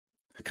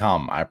to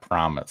come, I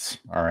promise.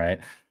 All right.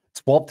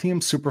 12-team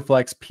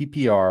Superflex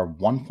PPR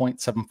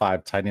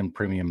 1.75 tight end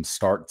premium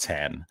start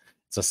 10.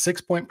 It's a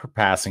 6-point per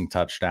passing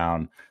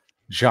touchdown.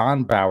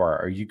 John Bauer,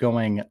 are you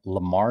going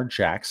Lamar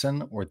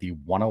Jackson or the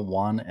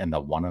 101 and the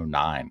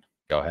 109?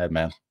 Go ahead,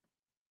 man.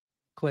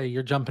 Clay,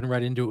 you're jumping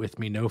right into it with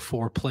me. No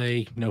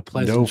foreplay, no No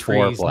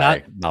pleasantries,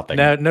 foreplay, nothing.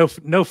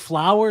 No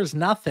flowers,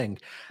 nothing.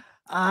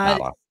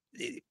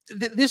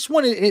 This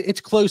one,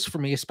 it's close for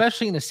me,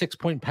 especially in a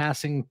 6-point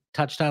passing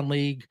touchdown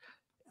league.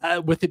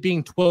 With it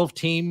being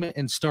 12-team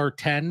and start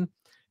 10,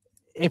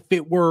 if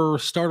it were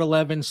start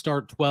 11,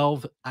 start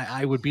 12,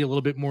 I would be a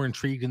little bit more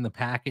intrigued in the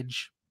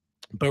package.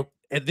 But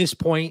at this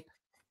point,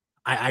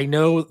 I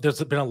know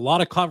there's been a lot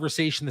of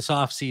conversation this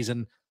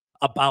offseason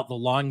about the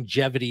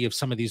longevity of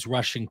some of these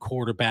rushing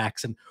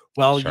quarterbacks. And,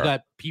 well, you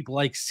got people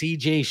like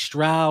CJ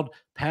Stroud,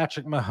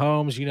 Patrick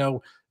Mahomes,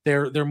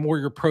 they're more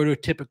your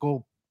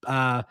prototypical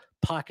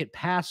pocket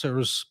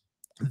passers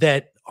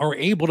that are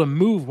able to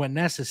move when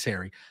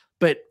necessary.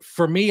 But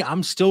for me,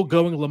 I'm still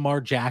going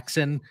Lamar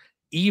Jackson,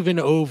 even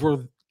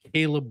over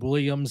Caleb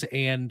Williams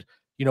and,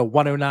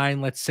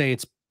 109. Let's say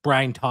it's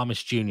Brian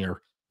Thomas Jr.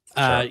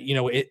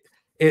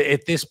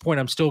 At this point,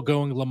 I'm still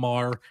going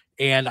Lamar,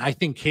 and I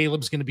think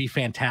Caleb's going to be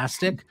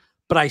fantastic,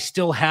 but I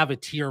still have a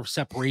tier of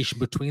separation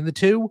between the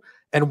two,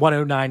 and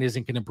 109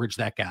 isn't going to bridge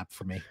that gap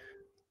for me.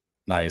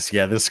 Nice.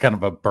 Yeah, this is kind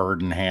of a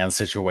bird in hand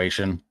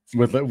situation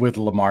with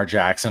Lamar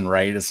Jackson,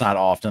 right? It's not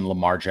often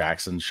Lamar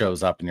Jackson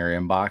shows up in your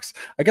inbox.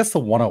 I guess the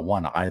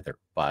 101 either,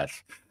 but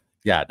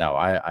yeah, no,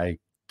 I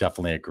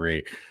definitely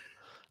agree.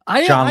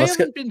 John, I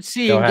haven't been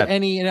seeing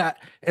any,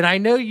 and I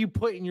know you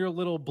put in your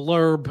little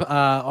blurb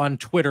on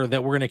Twitter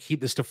that we're going to keep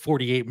this to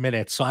 48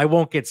 minutes, so I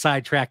won't get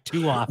sidetracked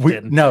too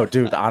often. No,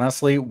 dude,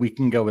 honestly, we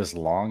can go as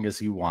long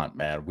as you want,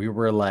 man. We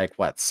were like,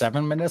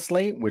 7 minutes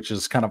late, which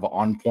is kind of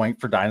on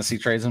point for Dynasty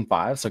Trades in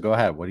 5. So go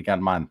ahead. What do you got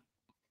in mind?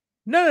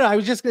 No, I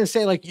was just going to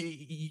say,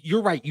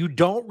 you're right. You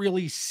don't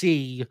really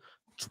see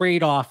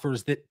trade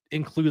offers that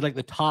include like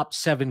the top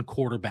 7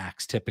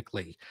 quarterbacks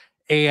typically.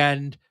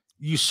 And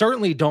you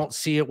certainly don't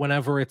see it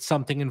whenever it's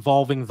something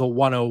involving the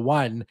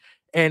 101.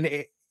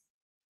 And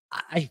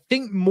I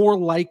think more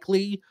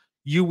likely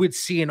you would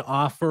see an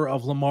offer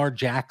of Lamar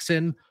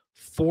Jackson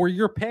for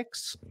your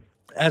picks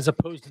as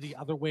opposed to the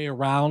other way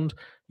around.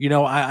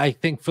 I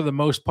think for the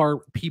most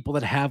part, people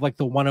that have like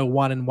the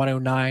 101 and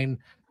 109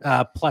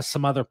 plus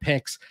some other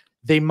picks,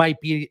 they might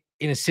be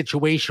in a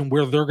situation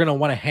where they're going to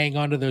want to hang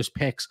on to those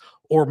picks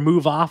or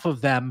move off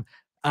of them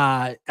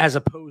as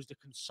opposed to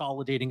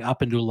consolidating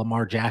up into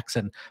Lamar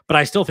Jackson. But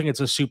I still think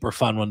it's a super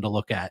fun one to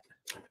look at.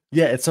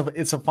 Yeah, it's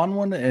a fun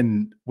one.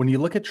 And when you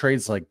look at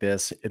trades like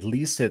this, at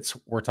least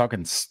we're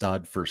talking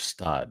stud for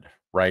stud,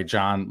 right,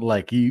 John?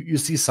 Like you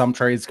see some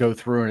trades go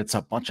through and it's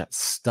a bunch of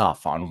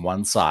stuff on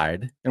one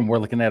side. And we're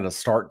looking at a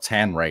start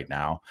 10 right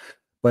now,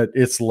 but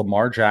it's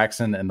Lamar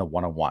Jackson and the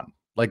 101.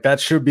 Like that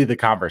should be the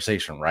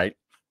conversation, right?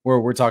 Where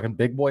we're talking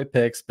big boy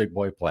picks, big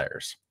boy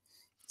players.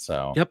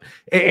 So yep,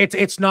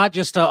 it's not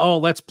just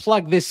let's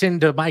plug this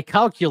into my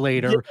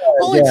calculator.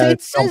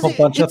 It's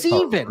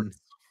even.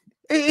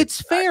 It's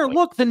exactly. Fair.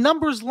 Look, the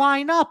numbers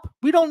line up.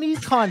 We don't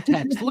need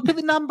context. Look at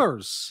the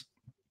numbers.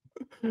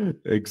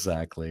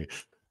 Exactly.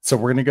 So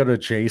we're gonna go to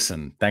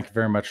Jason. Thank you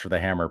very much for the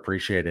hammer.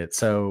 Appreciate it.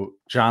 So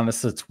John,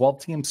 this is a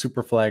 12-team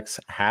Superflex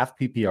half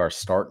PPR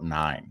start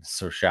 9.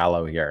 So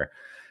shallow here.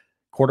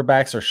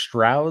 Quarterbacks are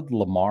Stroud,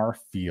 Lamar,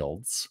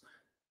 Fields,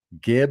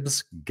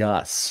 Gibbs,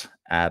 Gus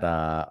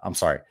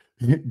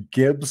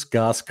Gibbs,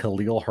 Gus,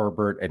 Khalil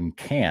Herbert, and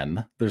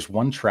Can. There's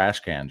one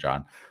trash can,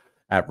 John,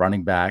 at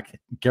running back.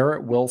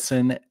 Garrett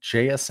Wilson,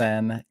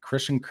 JSN,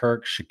 Christian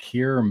Kirk,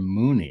 Shakir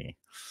Mooney.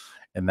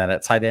 And then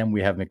at tight end,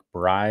 we have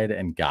McBride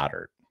and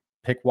Goddard.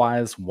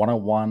 Pick-wise,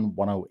 101,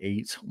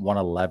 108,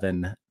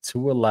 111,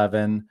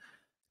 211,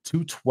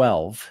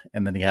 212,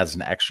 and then he has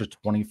an extra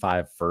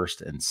 25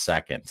 first and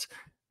second.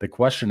 The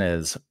question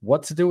is,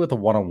 what to do with the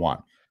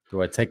 101?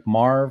 Do I take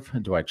Marv?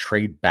 Do I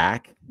trade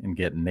back and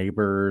get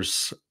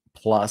Neighbors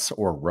plus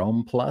or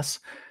Rome plus?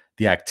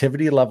 The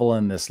activity level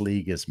in this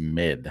league is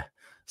mid.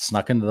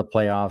 Snuck into the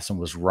playoffs and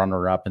was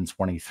runner-up in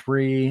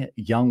 23.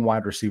 Young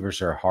wide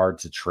receivers are hard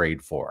to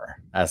trade for,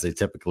 as they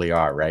typically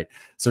are, right?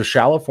 So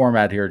shallow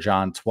format here,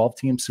 John.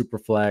 12-team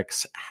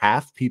Superflex,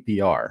 half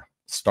PPR,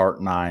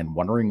 start 9.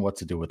 Wondering what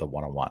to do with the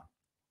 101.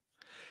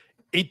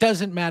 It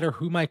doesn't matter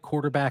who my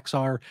quarterbacks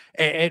are.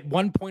 At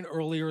one point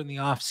earlier in the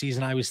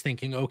offseason, I was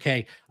thinking,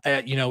 okay,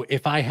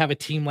 if I have a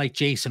team like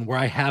Jason where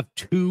I have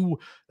two,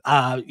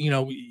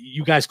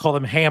 you guys call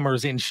them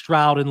hammers in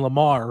Stroud and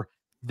Lamar,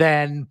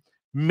 then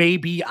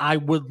maybe I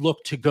would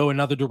look to go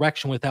another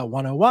direction with that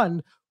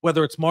 101,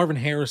 whether it's Marvin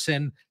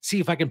Harrison, see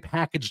if I can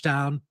package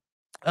down.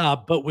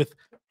 But with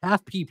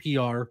half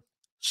PPR,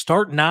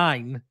 start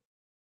 9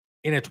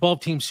 in a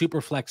 12-team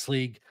Superflex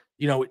league,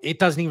 it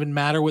doesn't even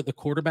matter what the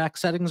quarterback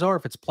settings are.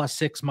 If it's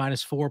 +6,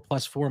 -4,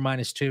 +4,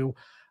 -2,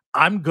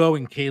 I'm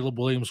going Caleb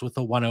Williams with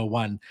the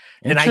 101.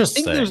 And I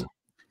think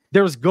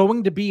there's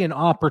going to be an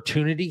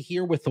opportunity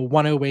here with the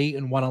 108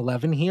 and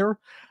 111 here.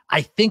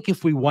 I think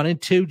if we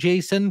wanted to,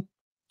 Jason,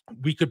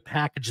 we could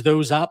package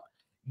those up,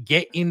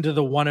 get into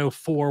the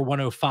 104,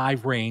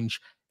 105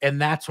 range. And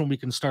that's when we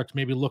can start to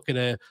maybe look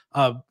at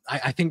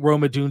I think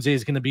Roma Dunze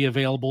is going to be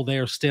available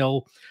there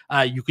still.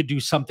 You could do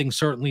something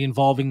certainly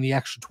involving the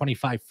extra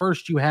 25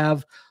 first you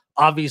have.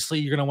 Obviously,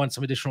 you're going to want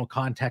some additional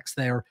context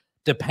there,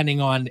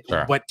 depending on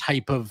what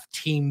type of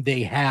team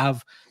they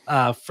have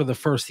for the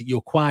first that you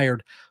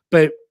acquired.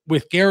 But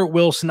with Garrett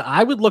Wilson,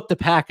 I would look to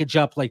package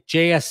up like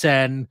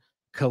JSN,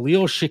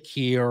 Khalil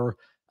Shakir,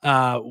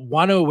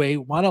 108,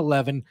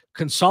 111,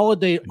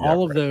 consolidate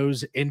all of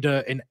those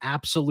into an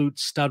absolute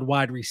stud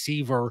wide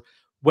receiver,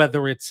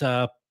 whether it's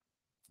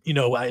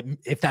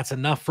if that's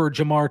enough for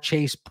Jamar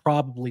Chase,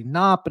 probably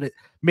not, but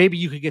maybe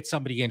you could get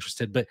somebody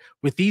interested. But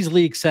with these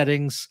league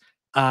settings,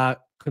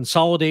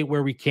 consolidate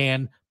where we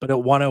can, but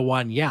at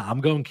 101,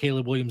 I'm going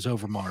Caleb Williams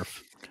over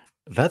Marv.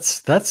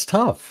 That's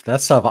tough.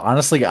 That's tough.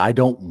 Honestly, I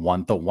don't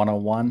want the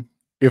 101.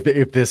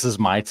 If this is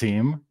my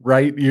team,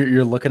 right?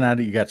 You're looking at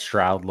it, you got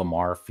Stroud,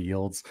 Lamar,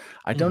 Fields.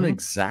 I don't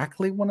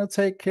exactly want to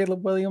take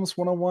Caleb Williams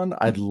 101.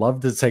 I'd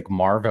love to take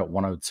Marv at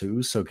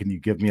 102. So can you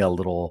give me a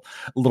little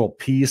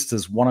piece?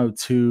 Does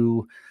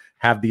 102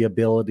 have the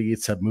ability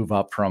to move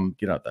up from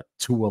the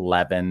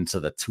 211 to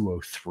the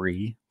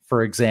 203,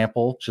 for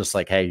example? Just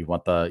like, hey, you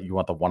want the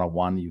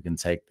 101, you can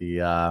take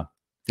the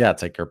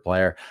take your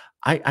player.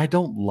 I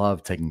don't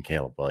love taking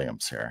Caleb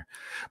Williams here.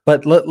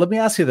 But let me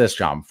ask you this,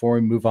 John, before we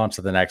move on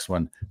to the next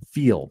one.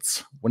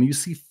 Fields. When you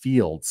see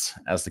Fields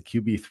as the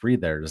QB3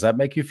 there, does that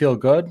make you feel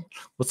good?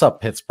 What's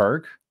up,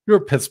 Pittsburgh? You're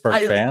a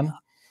Pittsburgh fan.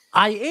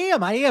 I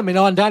am. And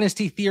on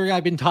Dynasty Theory,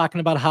 I've been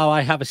talking about how I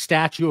have a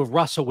statue of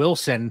Russell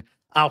Wilson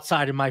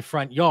outside in my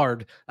front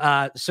yard.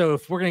 So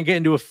if we're going to get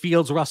into a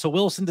Fields Russell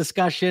Wilson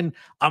discussion,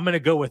 I'm going to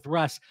go with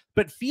Russ.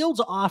 But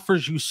Fields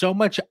offers you so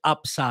much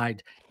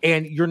upside,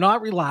 and you're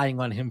not relying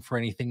on him for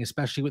anything,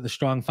 especially with the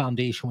strong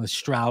foundation with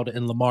Stroud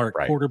and Lamar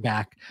at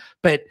quarterback.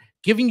 But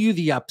giving you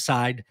the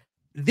upside,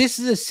 this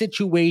is a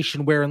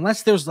situation where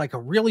unless there's like a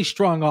really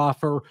strong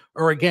offer,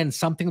 or again,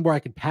 something where I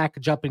could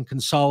package up and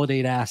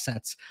consolidate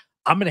assets,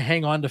 I'm going to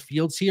hang on to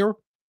Fields here.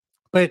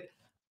 But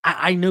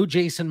I know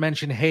Jason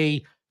mentioned,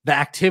 hey, the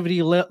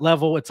activity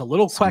level, it's a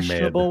little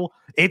questionable.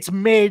 It's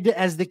mid,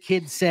 as the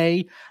kids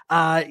say.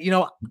 That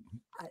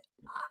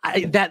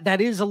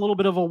is a little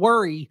bit of a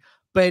worry.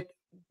 But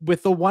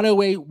with the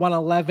 108,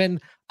 111,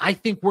 I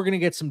think we're going to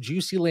get some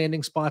juicy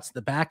landing spots at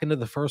the back end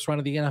of the first round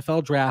of the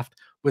NFL draft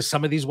with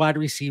some of these wide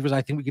receivers.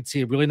 I think we could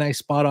see a really nice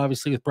spot,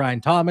 obviously, with Brian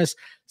Thomas,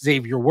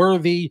 Xavier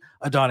Worthy,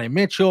 Adonai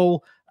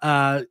Mitchell.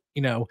 I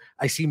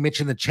see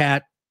Mitch in the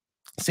chat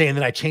saying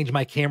that I changed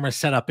my camera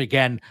setup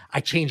again. I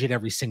change it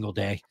every single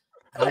day.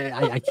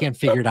 I can't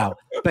figure it out.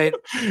 But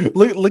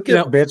look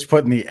at Mitch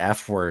putting the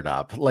F word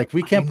up. Like,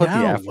 we can't put the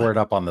F word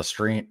up on the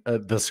screen,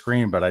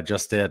 but I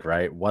just did,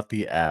 right? What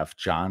the F?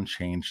 John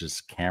changed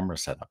his camera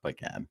setup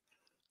again.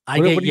 I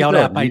get yelled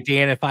at by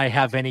Dan if I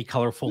have any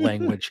colorful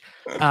language.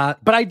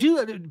 But I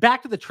do,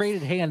 back to the trade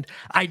at hand,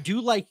 I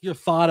do like your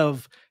thought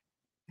of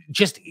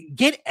just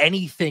get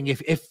anything.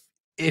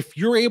 If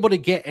you're able to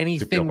get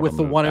anything with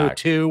the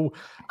 102,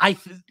 I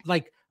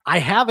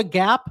have a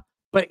gap,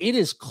 but it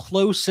is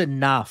close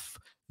enough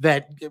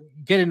that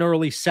get an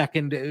early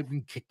second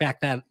and kick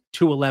back that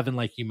 211,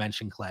 like you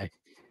mentioned, Clay.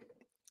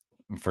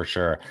 For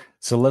sure.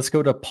 So let's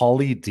go to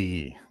Paulie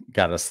D.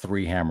 Got us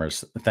 3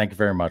 hammers. Thank you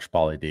very much,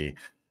 Paulie D.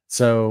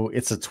 So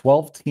it's a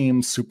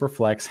 12-team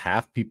Superflex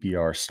half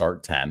PPR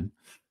start 10.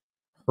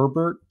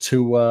 Herbert,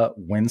 Tua,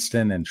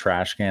 Winston, and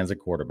trash cans at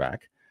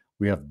quarterback.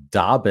 We have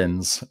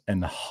Dobbins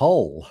and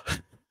Hull.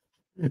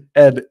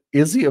 And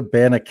Izzy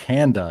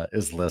Abanikanda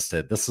is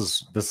listed. This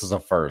is a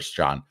first,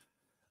 John.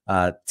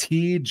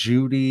 T.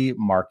 Judy,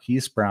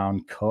 Marquise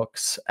Brown,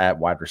 Cooks at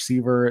wide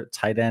receiver.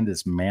 Tight end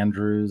is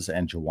Mandrews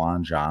and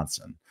Jawan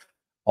Johnson.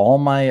 All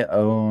my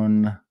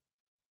own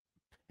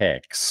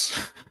picks.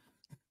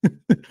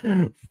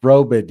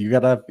 Robin, you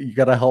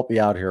gotta help me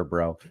out here,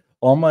 bro.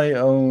 All my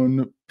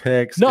own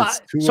picks. No,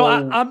 it's so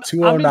I'm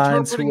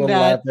 209,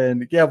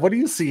 211. Yeah, what do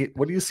you see?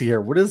 What do you see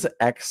here? What is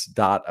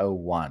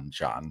X.01,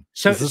 John?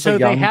 So, is this a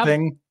young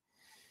thing?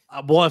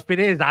 Well, if it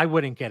is, I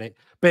wouldn't get it.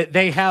 But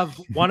they have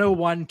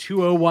 101,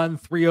 201,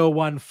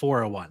 301,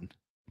 401.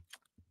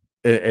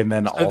 And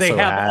then so also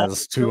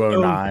has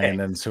 209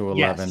 and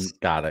 211. Yes.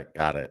 Got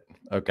it.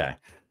 Okay.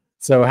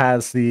 So it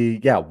has the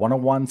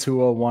 101,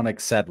 201,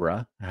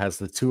 etc. It has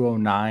the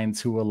 209,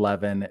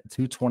 211,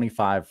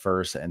 225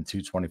 first, and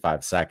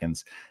 225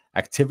 seconds.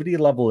 Activity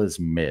level is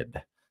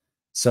mid.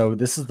 So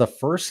this is the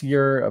first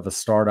year of a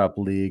startup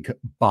league.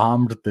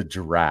 Bombed the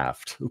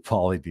draft,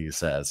 Paulie D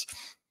says.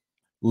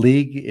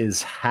 League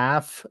is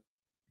half,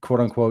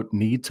 quote unquote,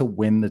 need to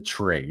win the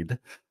trade.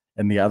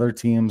 And the other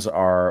teams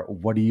are,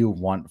 what do you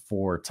want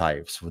for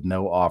types with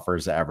no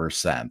offers ever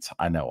sent.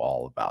 I know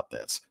all about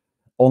this.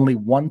 Only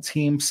one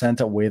team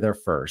sent away their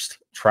first.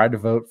 Try to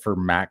vote for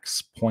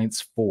max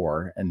points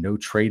 4 and no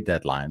trade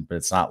deadline, but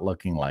it's not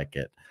looking like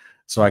it.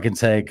 So I can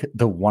take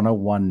the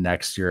 101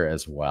 next year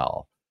as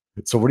well.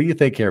 So what do you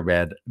think here,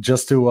 man?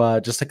 Just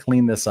to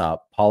clean this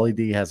up, Pauly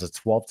D has a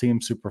 12-team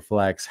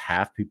superflex,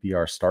 half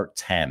PPR, start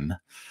 10.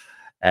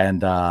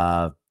 And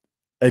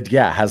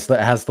yeah, has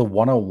the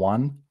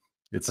 101.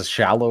 It's a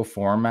shallow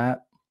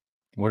format.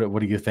 What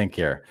do you think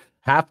here?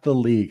 Half the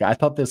league, I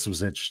thought this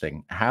was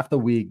interesting. Half the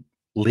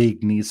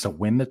league needs to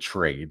win the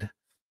trade,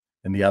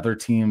 and the other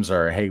teams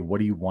are, hey, what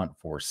do you want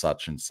for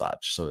such and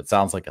such? So it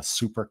sounds like a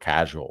super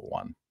casual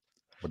one.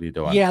 What are you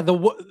doing? Yeah, the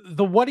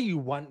what do you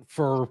want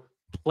for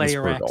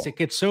player X? It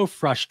gets so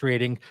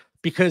frustrating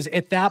because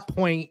at that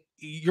point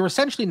you're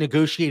essentially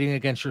negotiating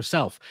against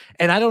yourself.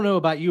 And I don't know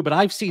about you, but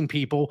I've seen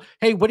people,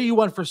 hey, what do you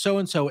want for so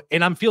and so?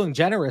 And I'm feeling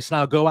generous, and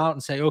I'll go out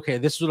and say, okay,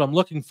 this is what I'm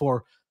looking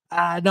for.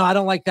 No, I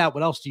don't like that.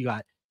 What else do you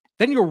got?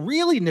 Then you're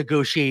really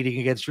negotiating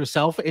against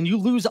yourself, and you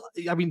lose.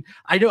 I mean,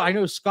 I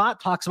know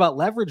Scott talks about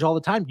leverage all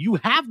the time. You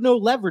have no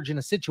leverage in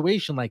a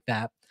situation like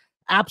that.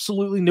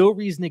 Absolutely no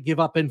reason to give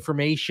up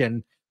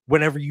information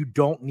whenever you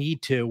don't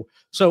need to.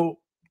 So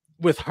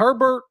with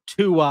Herbert,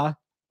 Tua,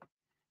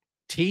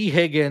 T.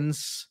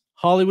 Higgins,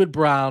 Hollywood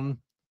Brown,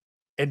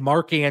 and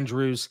Mark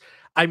Andrews,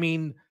 I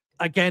mean,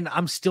 again,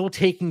 I'm still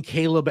taking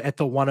Caleb at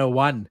the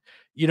 101.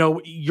 You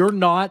know, you're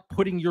not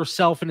putting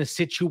yourself in a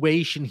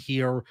situation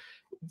here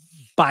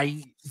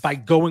by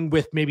going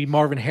with maybe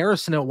Marvin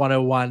Harrison at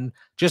 101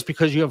 just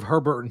because you have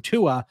Herbert and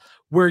Tua,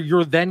 where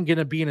you're then going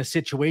to be in a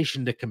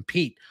situation to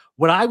compete.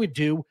 What I would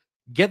do,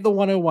 get the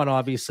 101,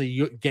 obviously,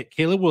 you get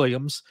Caleb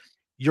Williams.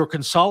 You're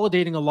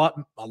consolidating a lot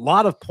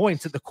of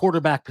points at the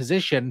quarterback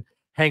position.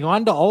 Hang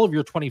on to all of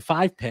your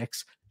 25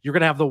 picks. You're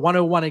going to have the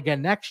 101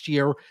 again next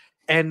year.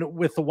 And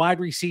with the wide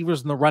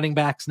receivers and the running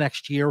backs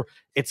next year,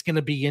 it's going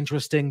to be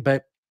interesting.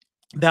 But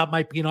that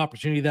might be an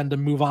opportunity then to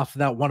move off of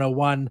that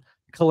 101,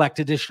 collect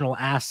additional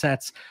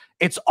assets.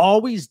 It's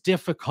always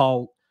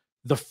difficult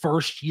the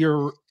first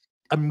year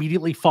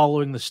immediately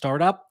following the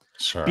startup.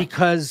 Sure.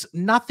 Because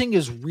nothing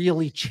is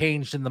really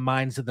changed in the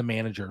minds of the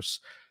managers.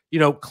 You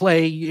know,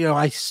 Clay, you know,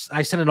 I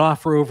sent an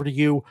offer over to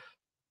you.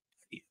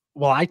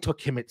 Well, I took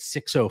him at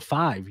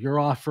 605. You're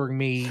offering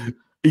me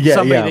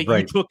somebody that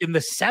you took in the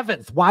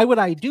 7th. Why would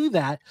I do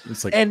that?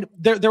 Like, and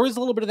there is a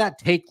little bit of that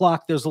take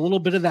lock. There's a little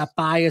bit of that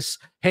bias.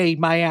 Hey,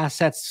 my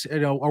assets, you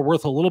know, are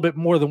worth a little bit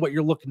more than what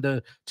you're looking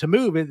to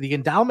move, the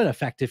endowment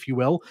effect, if you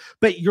will.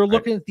 But you're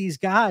looking at these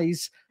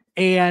guys,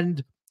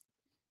 and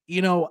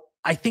you know,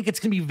 I think it's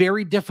going to be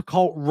very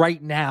difficult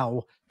right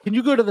now. Can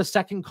you go to the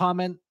second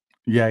comment?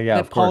 Yeah,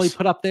 that Pauly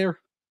put up there.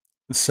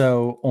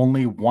 So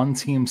only one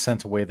team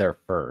sent away their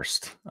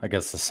first. I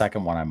guess the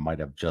second one I might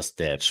have just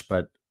ditched,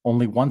 but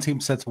only one team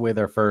sent away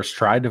their first.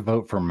 Tried to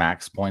vote for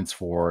max points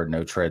for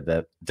no trade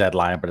that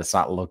deadline, but it's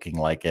not looking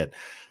like it.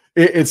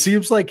 It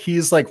seems like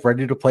he's like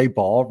ready to play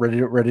ball,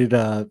 ready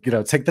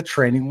to take the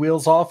training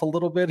wheels off a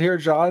little bit here,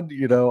 John.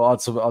 You know, on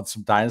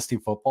some dynasty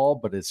football,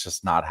 but it's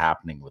just not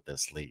happening with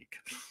this league.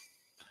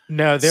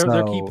 No, they're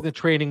keeping the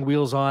training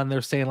wheels on.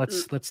 They're saying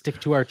let's stick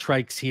to our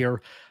trikes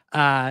here.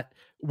 I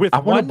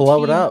want to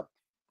blow it up.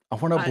 I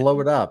want to blow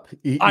it up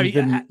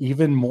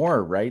even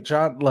more, right,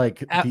 John?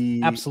 Like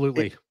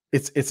absolutely.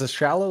 It's a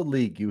shallow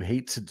league. You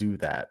hate to do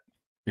that.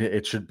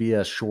 It should be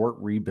a short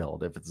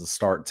rebuild if it's a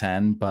start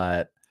 10,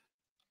 but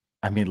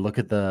I mean, look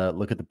at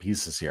the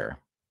pieces here.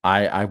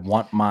 I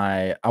want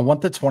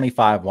the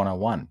 25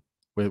 101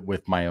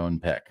 with my own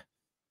pick.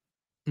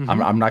 Mm-hmm.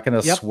 I'm not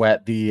going to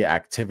sweat the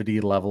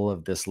activity level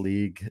of this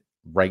league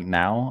right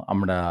now. I'm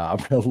gonna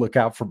look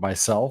out for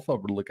myself.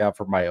 I'm gonna look out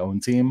for my own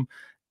team.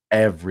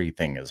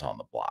 Everything is on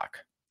the block.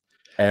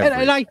 And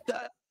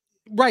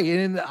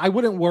I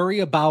wouldn't worry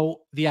about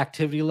the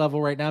activity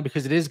level right now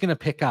because it is going to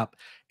pick up,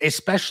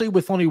 especially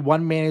with only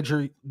one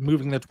manager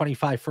moving the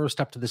 25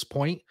 first up to this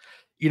point.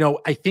 You know,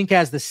 I think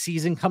as the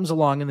season comes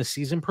along and the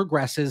season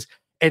progresses,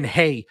 and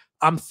hey,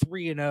 I'm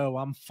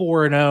 3-0, I'm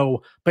 4-0,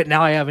 but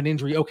now I have an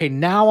injury. Okay,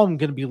 now I'm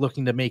going to be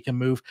looking to make a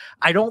move.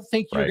 I don't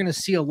think you're going to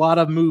see a lot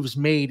of moves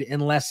made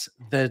unless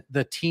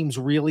the teams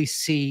really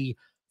see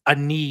a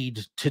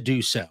need to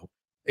do so.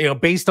 You know,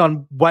 based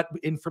on what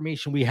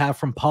information we have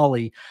from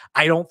Pauly,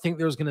 I don't think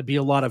there's going to be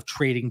a lot of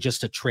trading just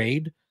to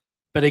trade.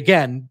 But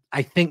again,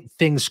 I think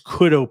things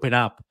could open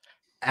up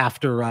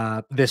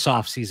after this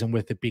offseason,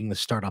 with it being the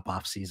startup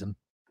offseason.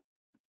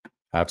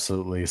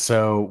 Absolutely.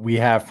 So we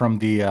have from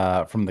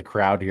the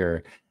crowd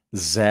here,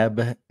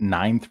 Zeb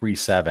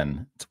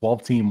 937,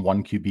 12-team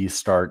 1 QB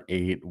start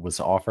 8,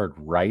 was offered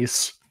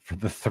Rice for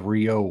the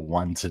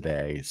 301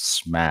 today,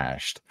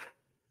 smashed.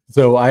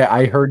 So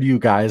I heard you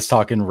guys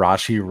talking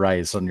Rashi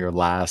Rice on your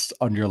last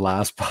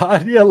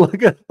pod. Yeah,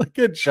 look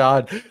at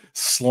John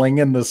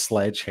slinging the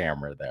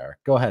sledgehammer there.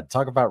 Go ahead,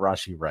 talk about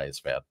Rashi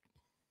Rice, man.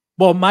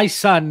 Well, my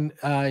son,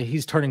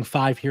 he's turning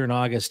 5 here in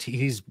August.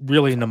 He's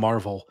really into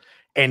Marvel,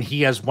 and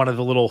he has one of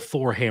the little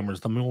Thor hammers,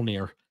 the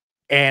Mjolnir.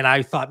 And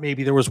I thought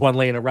maybe there was one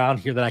laying around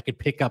here that I could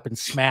pick up and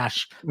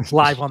smash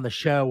live on the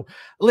show.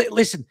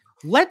 Listen,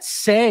 let's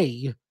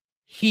say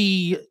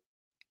he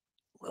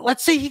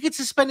gets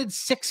suspended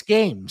 6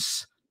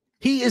 games.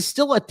 He is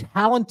still a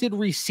talented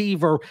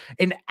receiver,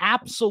 an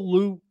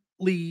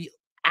absolutely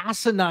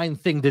asinine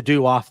thing to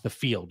do off the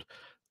field.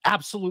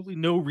 absolutely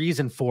no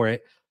reason for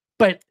it.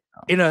 But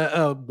in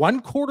a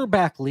one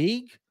quarterback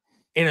league,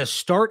 in a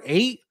start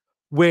 8,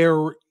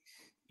 where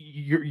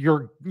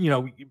your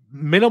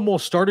minimal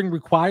starting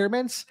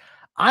requirements,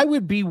 I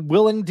would be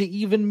willing to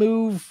even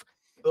move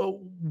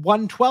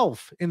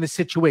 112 in the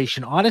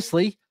situation,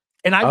 honestly,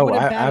 and I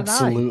wouldn't bat an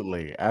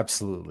eye.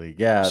 Absolutely.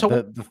 Yeah, So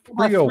the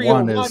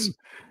 301 is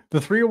the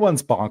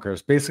 301's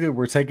bonkers. Basically,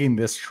 we're taking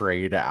this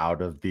trade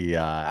out of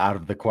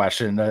the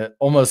question,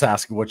 almost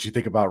asking what you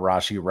think about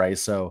Rashee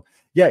Rice. So,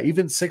 yeah,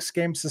 even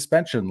 6-game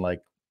suspension,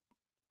 like,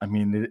 I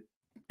mean,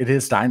 it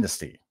is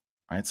dynasty,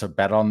 right? So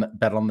bet on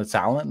the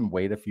talent and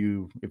wait if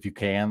you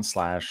can /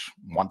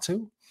 want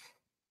to.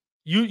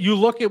 You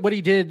look at what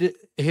he did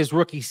his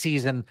rookie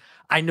season.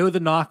 I know the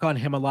knock on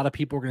him, a lot of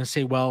people are going to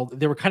say, well,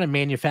 there were kind of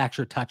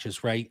manufactured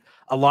touches, right?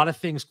 A lot of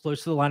things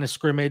close to the line of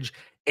scrimmage.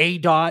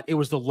 It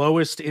was the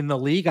lowest in the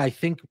league, I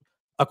think,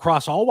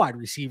 across all wide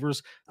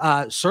receivers,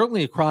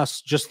 certainly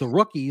across just the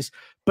rookies,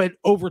 but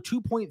over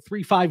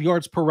 2.35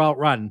 yards per route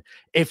run.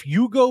 If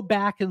you go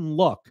back and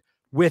look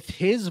with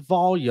his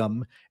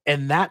volume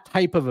and that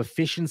type of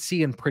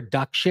efficiency and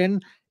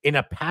production in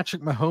a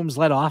Patrick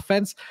Mahomes-led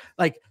offense,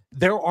 like,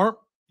 there aren't,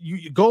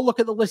 you go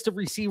look at the list of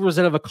receivers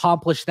that have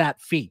accomplished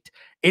that feat.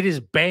 It is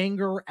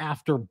banger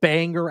after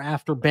banger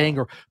after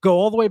banger. Go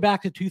all the way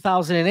back to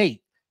 2008,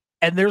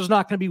 and there's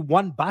not going to be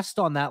one bust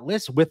on that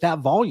list with that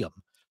volume.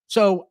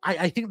 So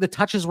I think the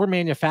touches were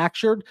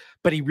manufactured,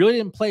 but he really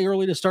didn't play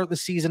early to start the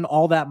season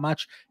all that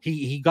much.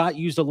 He got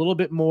used a little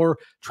bit more.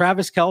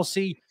 Travis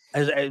Kelce,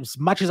 as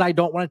much as I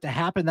don't want it to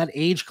happen, that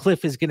age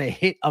cliff is going to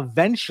hit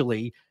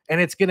eventually,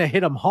 and it's going to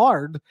hit him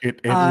hard.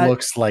 It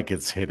looks like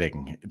it's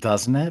hitting,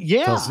 doesn't it?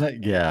 Yeah. Doesn't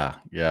it? Yeah.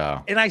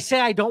 And I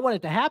say I don't want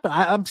it to happen.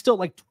 I'm still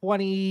like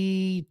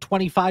 25%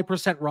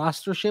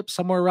 rostership,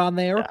 somewhere around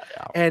there.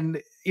 Yeah.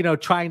 And,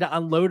 trying to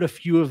unload a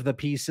few of the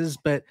pieces,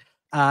 but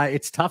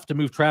it's tough to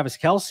move Travis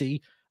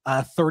Kelce,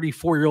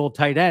 34-year-old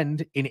tight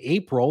end, in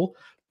April.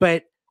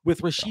 But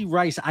with Rashee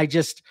Rice,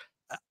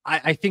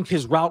 I think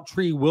his route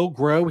tree will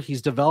grow.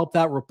 He's developed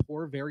that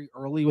rapport very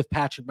early with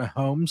Patrick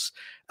Mahomes.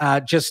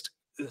 Just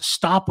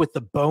stop with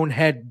the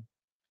bonehead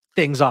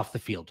things off the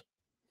field.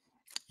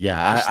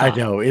 Yeah, I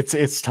know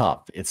it's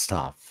tough. It's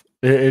tough.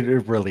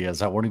 It really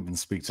is. I won't even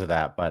speak to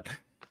that, but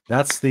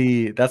that's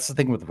the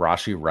thing with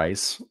Rashee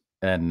Rice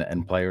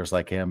and players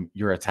like him.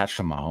 You're attached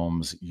to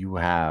Mahomes. You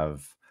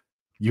have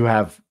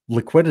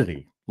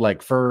liquidity,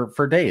 like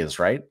for days,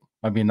 right?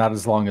 I mean, not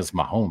as long as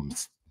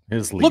Mahomes.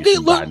 His lead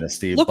in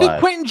Dynasty. Look at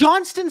Quentin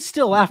Johnston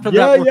still after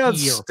that rookie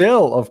year.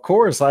 Still, of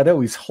course. I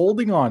know he's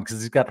holding on because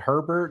he's got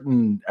Herbert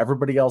and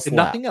everybody else and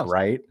nothing else,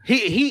 right?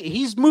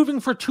 He's moving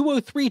for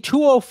 203,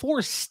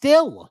 204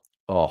 still.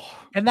 Oh,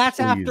 and that's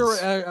after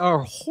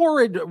a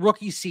horrid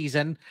rookie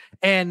season.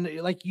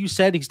 And like you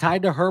said, he's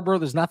tied to Herbert.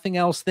 There's nothing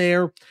else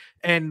there.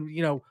 And,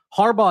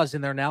 Harbaugh's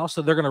in there now,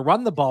 so they're going to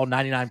run the ball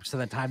 99% of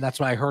the time. That's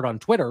what I heard on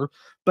Twitter.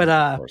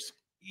 But,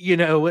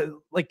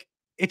 like,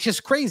 it's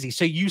just crazy.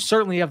 So you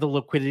certainly have the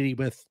liquidity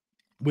with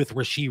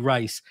Rashee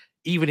Rice,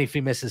 even if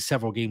he misses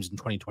several games in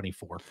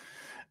 2024.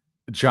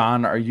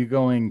 John, are you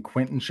going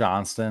Quentin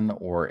Johnston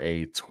or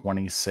a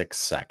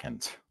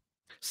 26-second?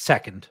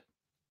 Second.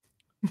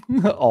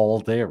 All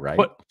day, right?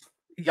 But,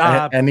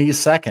 any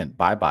second.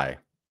 Bye-bye.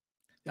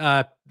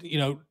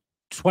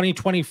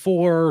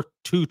 2024,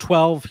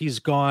 212, he's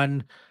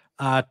gone.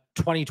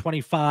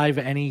 2025,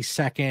 any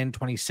second.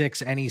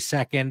 26, any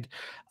second.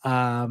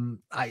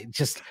 I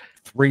just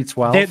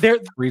 312.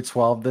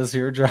 312 this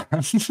year, John.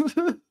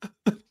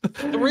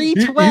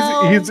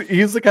 312.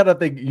 He's the kind of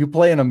thing you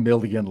play in a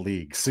million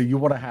leagues, so you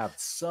want to have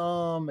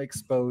some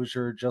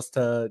exposure just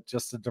to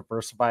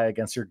diversify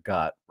against your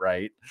gut,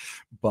 right?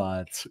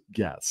 But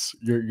yes,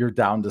 you're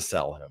down to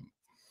sell him.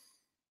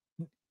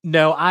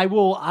 No, I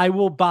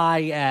will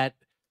buy at,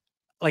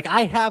 like,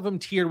 I have him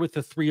tiered with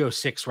the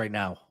 306 right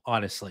now,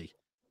 honestly.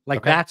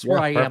 Like, okay, that's where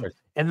I am.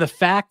 And the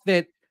fact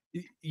that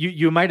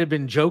you might have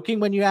been joking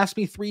when you asked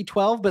me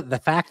 312, but the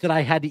fact that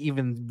I had to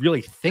even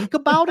really think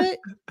about it,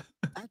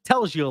 that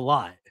tells you a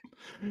lot.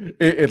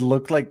 It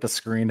looked like the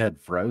screen had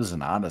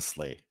frozen,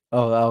 honestly.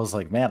 Oh, I was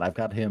like, man, I've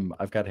got him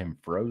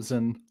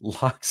frozen,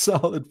 lock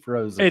solid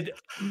frozen.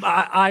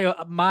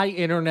 My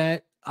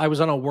internet, I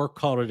was on a work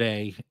call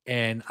today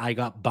and I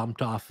got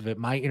bumped off of it.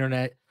 My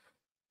internet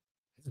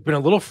has been a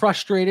little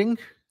frustrating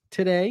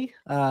today.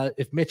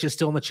 If Mitch is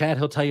still in the chat,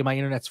 he'll tell you my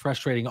internet's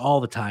frustrating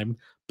all the time,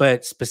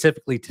 but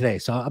specifically today.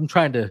 So I'm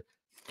trying to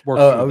work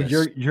through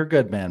this. You're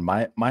good, man.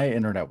 My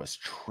internet was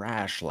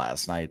trash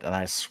last night, and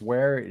I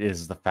swear it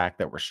is the fact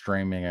that we're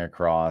streaming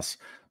across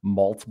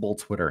multiple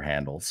Twitter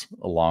handles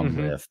along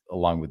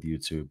with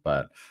YouTube,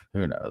 but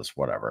who knows?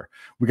 Whatever.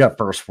 We got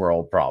first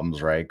world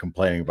problems, right?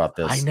 Complaining about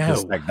this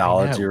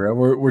technology. Right?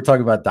 We're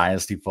talking about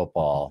Dynasty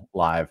football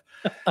live.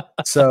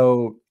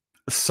 So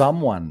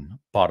someone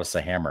bought us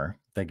a hammer.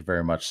 Thank you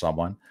very much,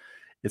 someone.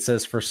 It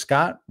says for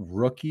Scott,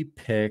 rookie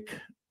pick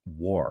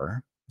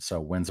war, so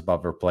wins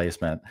above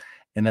replacement,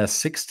 In a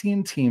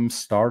 16-team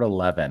start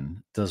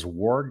 11, does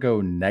WAR go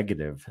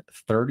negative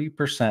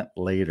 30%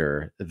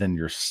 later than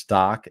your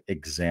stock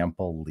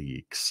example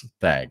leagues?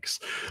 Thanks.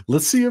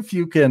 Let's see if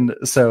you can.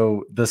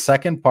 So the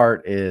second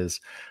part is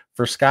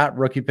for Scott,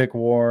 rookie pick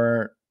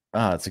WAR.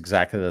 It's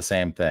exactly the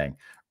same thing.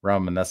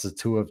 Roman, that's the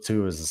 2 of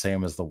 2 is the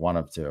same as the 1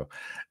 of 2.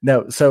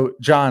 No, so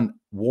John,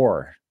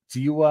 WAR.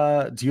 Do you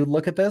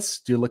look at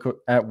this? Do you look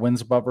at wins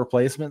above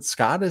replacement?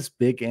 Scott is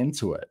big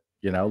into it,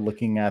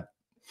 looking at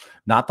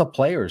not the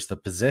players, the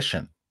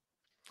position.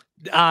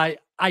 I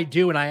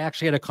do, and I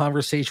actually had a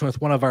conversation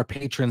with one of our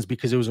patrons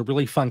because it was a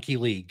really funky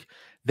league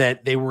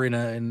that they were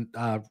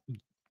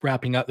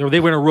wrapping up, or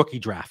they were in a rookie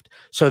draft,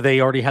 so they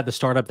already had the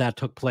startup that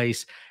took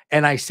place.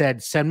 And I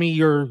said, send me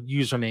your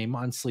username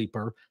on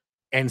Sleeper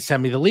and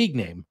send me the league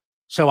name.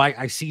 So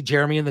I see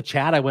Jeremy in the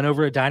chat. I went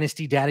over to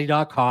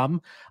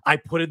dynastydaddy.com. I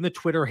put in the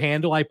Twitter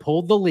handle. I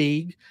pulled the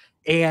league,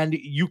 and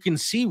you can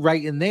see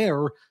right in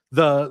there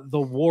the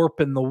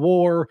warp and the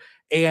war.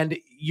 And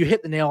you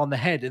hit the nail on the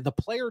head. The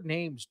player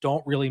names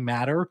don't really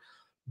matter,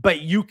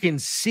 but you can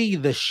see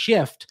the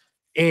shift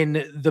in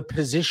the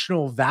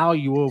positional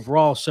value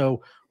overall.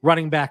 So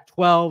running back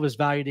 12 is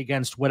valued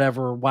against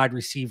whatever wide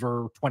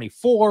receiver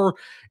 24.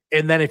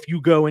 And then if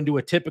you go into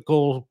a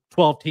typical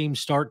 12-team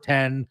start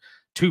 10,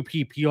 2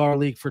 PPR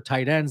league for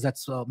tight ends,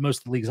 that's most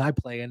of the leagues I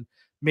play in,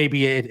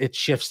 maybe it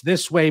shifts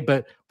this way,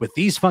 but with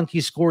these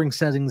funky scoring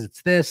settings,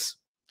 it's this.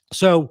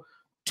 So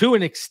to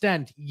an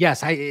extent,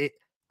 yes, I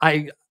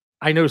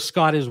know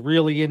Scott is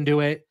really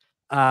into it.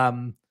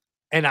 And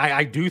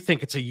I do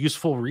think it's a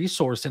useful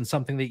resource and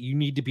something that you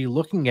need to be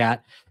looking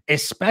at,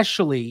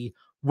 especially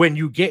when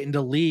you get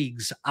into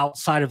leagues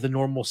outside of the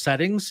normal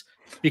settings.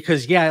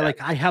 Because, like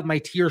I have my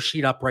tier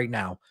sheet up right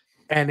now,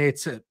 and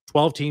it's a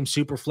 12-team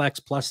super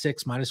flex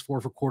 +6, -4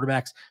 for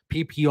quarterbacks,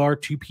 PPR,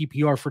 2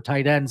 PPR for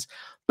tight ends.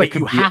 But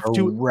you have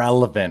to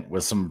relevant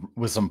with some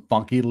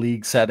funky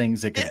league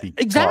settings. It could be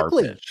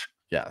exactly garbage.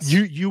 Yes.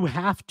 You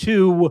have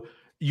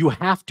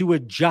to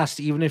adjust,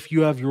 even if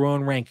you have your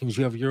own rankings,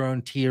 you have your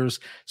own tiers.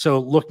 So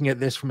looking at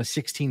this from a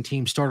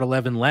 16-team start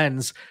 11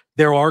 lens,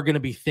 there are going to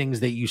be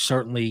things that you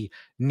certainly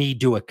need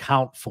to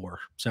account for.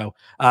 So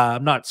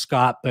I'm not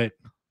Scott, but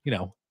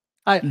no,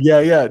 for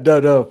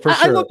sure.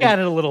 I look at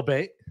it a little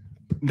bit.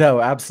 No,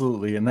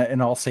 absolutely.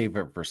 And I'll save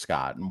it for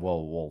Scott, and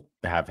we'll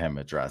have him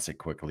address it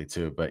quickly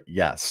too. But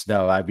yes,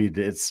 no, I mean,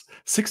 it's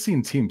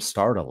 16-team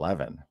start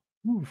 11.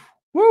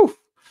 Woo.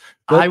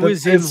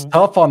 It's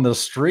tough on the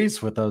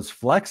streets with those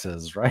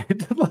flexes,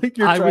 right? Like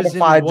you're trying to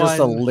find just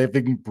a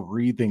living,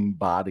 breathing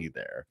body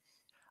there.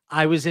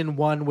 I was in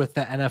one with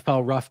the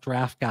NFL Rough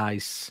Draft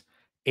guys,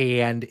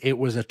 and it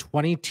was a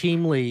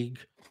 20-team league,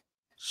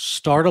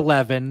 start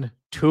 11.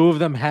 2 of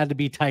them had to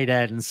be tight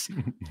ends.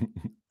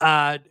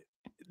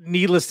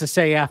 Needless to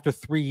say, after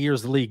 3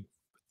 years, the league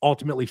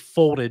ultimately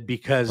folded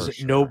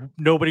because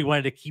nobody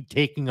wanted to keep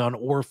taking on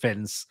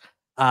orphans.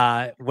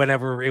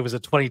 Whenever it was a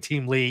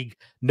 20-team league,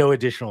 no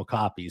additional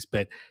copies.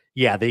 But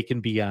yeah, they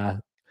can be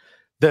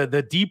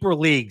the deeper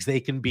leagues, they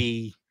can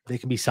be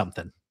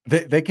something.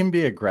 They can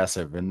be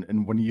aggressive,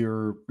 and when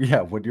you're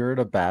in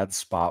a bad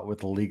spot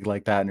with a league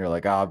like that, and you're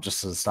like, I'm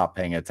just gonna stop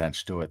paying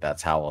attention to it.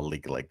 That's how a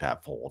league like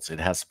that folds. It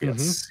has to be a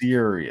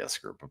serious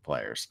group of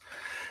players.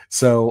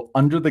 So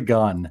under the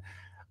gun,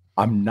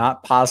 I'm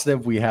not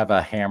positive we have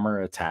a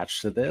hammer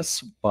attached to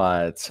this,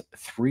 but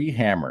 3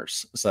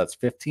 hammers. So that's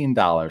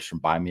 $15 from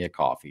Buy Me a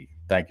Coffee.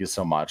 Thank you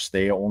so much.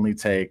 They only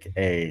take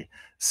a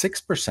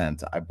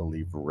 6%, I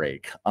believe,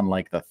 rake,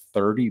 unlike the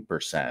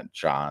 30%,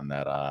 John,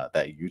 that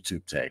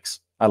YouTube takes.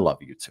 I love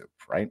YouTube,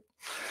 right?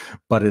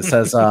 But it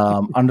says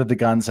under the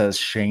gun says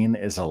Shane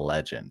is a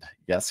legend.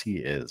 Yes, he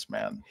is,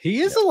 man.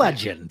 He is a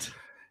legend.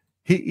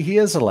 He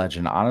is a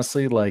legend.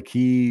 Honestly, like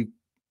he's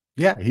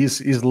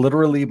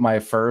literally my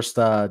first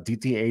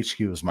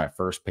DTHQ was my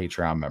first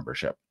Patreon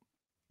membership.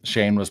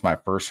 Shane was my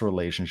first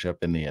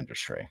relationship in the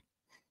industry.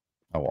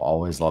 I will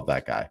always love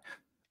that guy.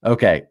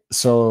 Okay,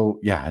 so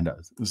yeah, I know,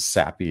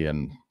 sappy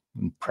and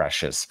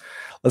precious.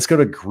 Let's go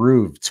to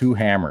Groove, 2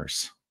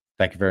 hammers.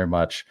 Thank you very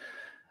much.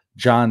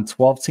 John,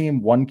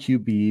 12-team, 1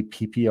 QB,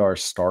 PPR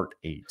start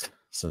 8.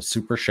 So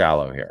super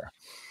shallow here.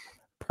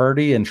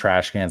 Purdy and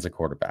trash cans at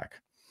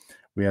quarterback.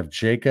 We have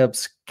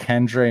Jacobs,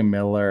 Kendre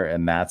Miller,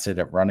 and that's it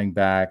at running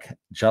back.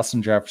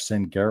 Justin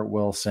Jefferson, Garrett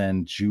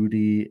Wilson,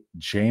 Judy,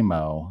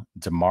 Jamo,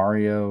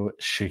 Demario,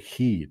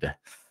 Shaheed.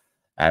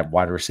 At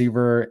wide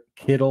receiver,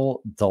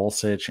 Kittle,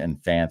 Dulcich,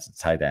 and Fant at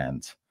tight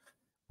end.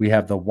 We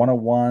have the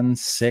 101,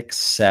 6,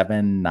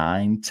 7,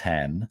 9,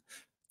 10,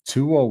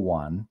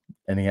 201,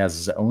 and he has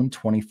his own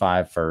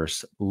 25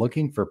 first,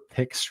 looking for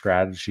pick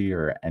strategy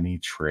or any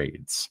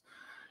trades.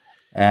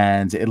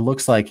 And it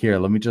looks like here,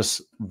 let me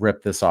just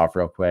rip this off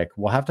real quick.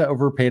 We'll have to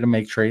overpay to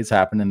make trades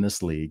happen in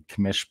this league.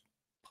 Commish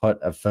put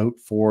a vote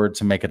forward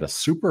to make it a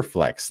super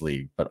flex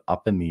league, but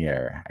up in the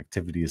air.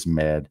 Activity is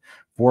mid.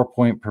 4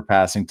 point per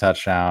passing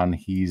touchdown.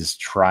 He's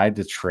tried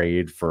to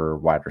trade for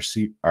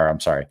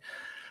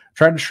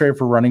tried to trade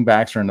for running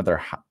backs or another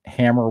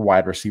hammer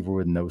wide receiver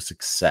with no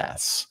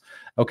success.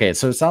 Okay,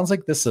 so it sounds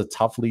like this is a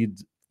tough league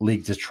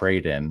league to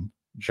trade in,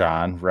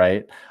 John,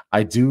 right?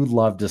 I do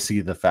love to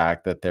see the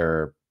fact that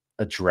they're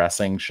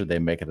addressing should they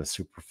make it a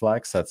super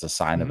flex. That's a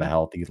sign of a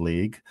healthy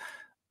league.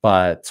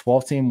 But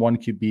 12 team, 1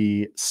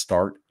 QB,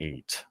 start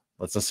 8.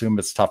 Let's assume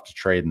it's tough to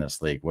trade in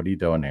this league. What are you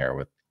doing here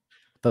with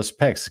those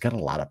picks? It's got a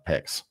lot of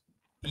picks.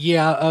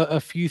 Yeah, a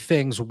few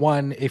things.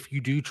 One, if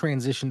you do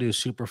transition to a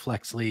super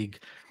flex league,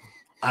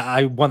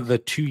 I want the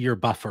 2-year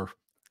buffer.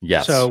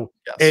 Yes. So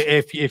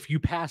if you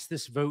pass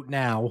this vote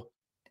now,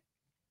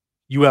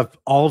 you have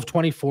all of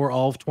 24,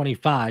 all of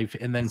 25,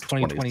 and then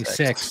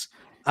 2026.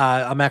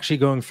 I'm actually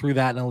going through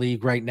that in a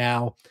league right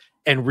now.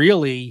 And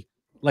really,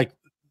 like,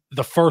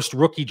 the first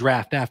rookie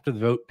draft after the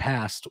vote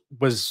passed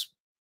was,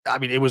 I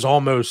mean, it was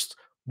almost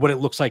what it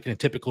looks like in a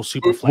typical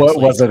super flex What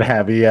league. was it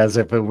heavy as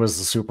if it was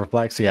the super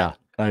flex? Yeah,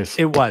 nice.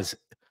 It was,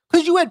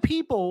 because you had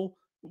people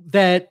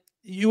that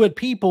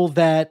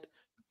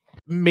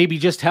maybe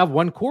just have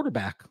one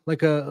quarterback,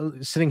 like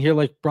sitting here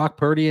like Brock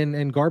Purdy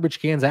and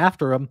garbage cans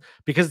after him,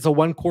 because it's a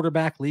one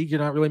quarterback league. You're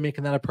not really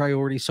making that a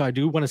priority. So I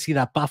do want to see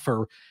that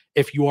buffer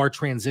if you are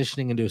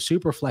transitioning into a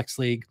super flex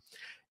league.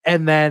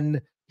 And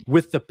then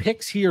with the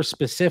picks here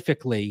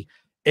specifically,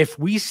 if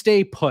we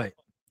stay put,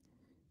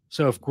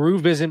 so if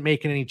Groove isn't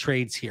making any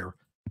trades here,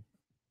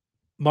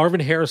 Marvin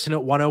Harrison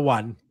at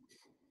 101,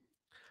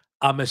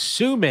 I'm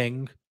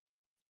assuming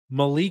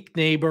Malik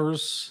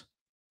Neighbors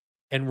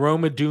and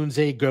Rome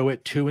Odunze go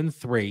at 2 and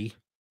 3.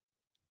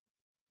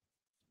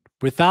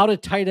 Without a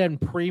tight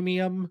end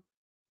premium,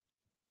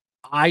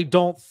 I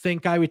don't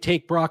think I would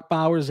take Brock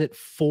Bowers at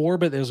 4,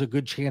 but there's a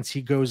good chance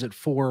he goes at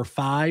 4 or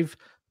 5.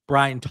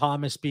 Brian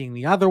Thomas being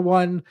the other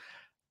one.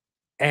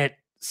 At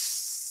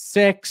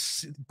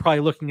 6, probably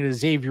looking at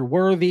Xavier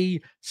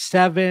Worthy.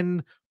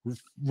 7,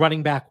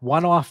 running back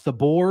 1 off the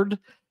board.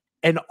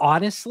 And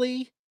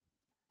honestly,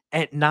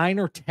 at 9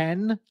 or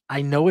 10,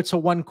 I know it's a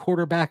one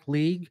quarterback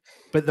league,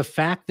 but the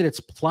fact that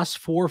it's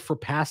 +4 for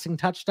passing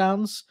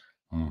touchdowns,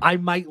 I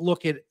might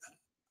look at,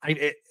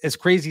 as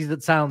crazy as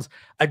it sounds,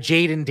 a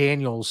Jaden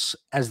Daniels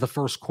as the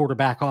first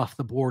quarterback off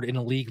the board in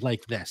a league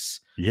like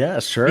this. Yeah,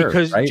 sure.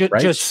 Because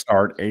just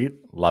start 8.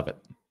 Love it.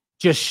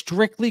 Just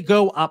strictly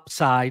go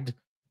upside.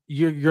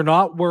 You're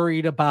not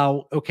worried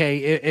about, okay,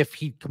 if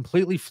he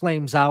completely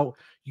flames out,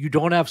 you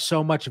don't have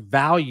so much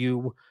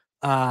value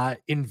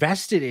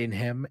invested in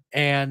him.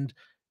 And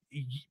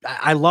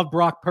I love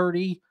Brock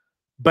Purdy,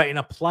 but in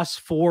a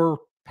 +4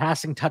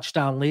 passing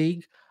touchdown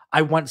league,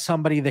 I want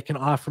somebody that can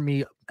offer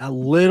me a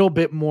little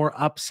bit more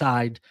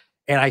upside.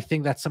 And I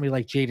think that's somebody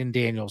like Jaden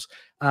Daniels.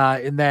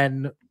 And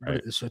then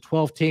so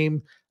 12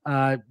 team,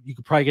 you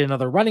could probably get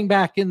another running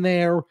back in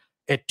there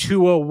at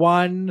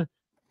 201,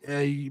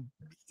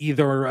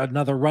 either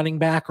another running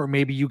back, or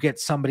maybe you get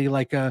somebody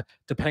like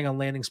depending on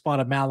landing spot,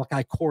 of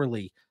Malachi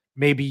Corley.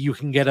 Maybe you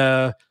can get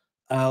a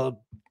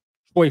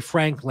Troy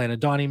Franklin, a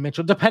Donnie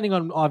Mitchell, depending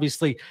on,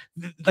 obviously,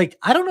 like,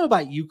 I don't know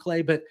about you,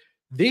 Clay, but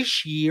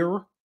this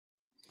year,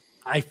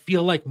 I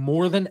feel like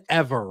more than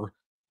ever,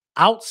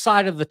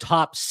 outside of the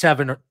top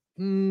 7 or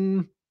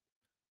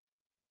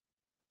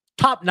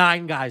top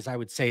 9 guys, I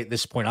would say at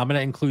this point, I'm going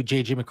to include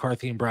JJ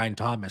McCarthy and Brian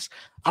Thomas.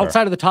 Sure.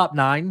 Outside of the top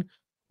 9,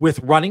 with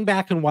running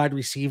back and wide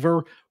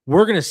receiver,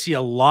 we're going to see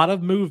a lot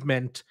of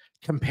movement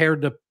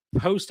compared to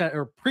post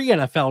or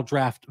pre-NFL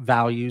draft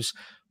values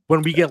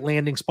when we get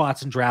landing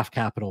spots and draft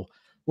capital.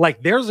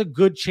 Like, there's a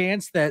good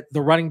chance that the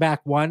running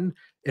back 1,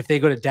 if they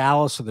go to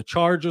Dallas or the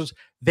Chargers,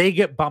 they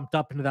get bumped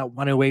up into that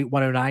 108,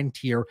 109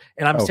 tier.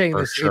 And I'm saying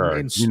this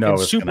in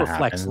super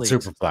flex leagues.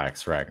 Super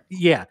flex, right?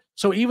 Yeah.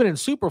 So even in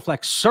super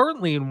flex,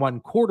 certainly in one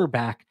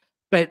quarterback,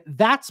 but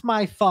that's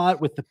my thought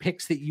with the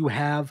picks that you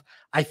have.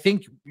 I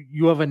think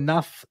you have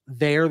enough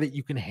there that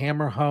you can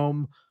hammer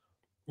home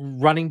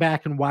running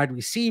back and wide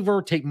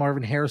receiver, take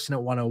Marvin Harrison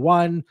at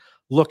 101,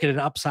 look at an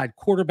upside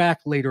quarterback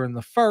later in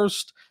the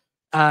first.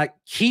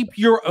 Keep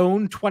your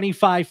own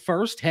 25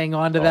 first. Hang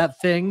on to that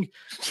thing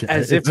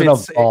as if it's in a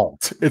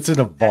vault. It's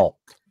in a vault.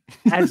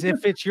 As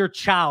if it's your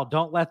child.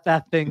 Don't let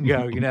that thing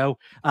go. You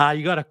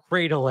got to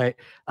cradle it.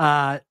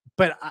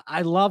 But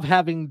I love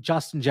having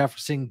Justin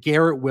Jefferson,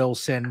 Garrett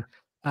Wilson,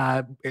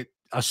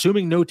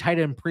 assuming no tight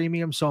end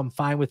premium. So I'm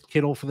fine with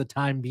Kittle for the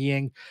time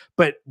being.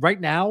 But right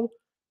now,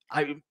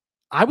 I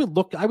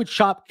would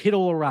shop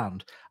Kittle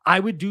around. I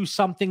would do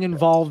something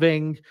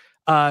involving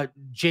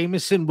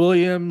Jameson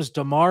Williams,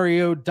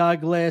 Demario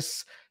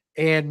Douglas,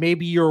 and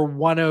maybe your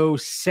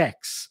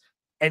 106,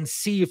 and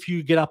see if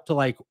you get up to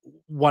like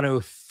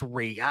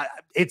 103.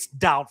 It's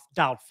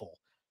doubtful.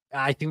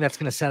 I think that's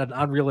going to set an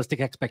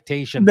unrealistic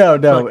expectation. No,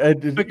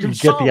 but you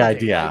get the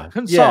idea.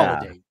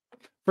 Consolidate. Yeah,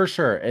 for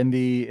sure. In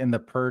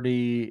the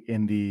Purdy,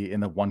 in the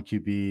 1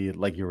 QB,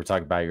 like you were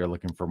talking about, you're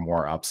looking for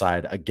more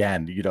upside.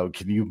 Again,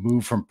 can you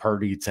move from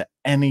Purdy to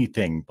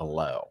anything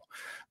below?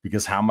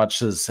 Because how much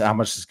does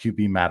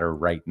QB matter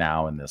right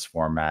now in this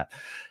format?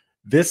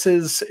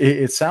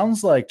 It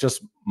sounds like,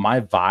 just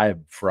my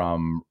vibe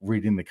from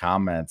reading the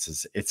comments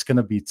is it's going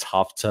to be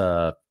tough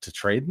to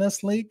trade in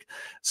this league.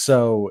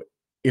 So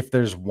if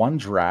there's one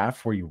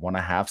draft where you want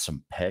to have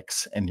some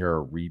picks and you're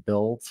a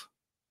rebuild,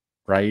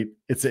 right?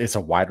 It's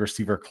a wide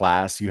receiver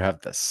class. You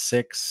have the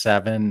 6,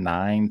 7,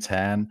 9,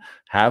 10.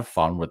 Have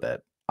fun with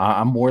it.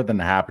 I'm more than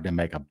happy to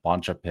make a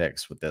bunch of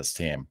picks with this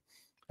team.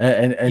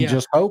 And Yeah.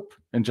 just hope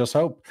and just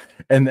hope.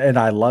 And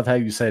I love how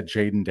you said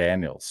Jaden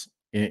Daniels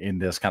in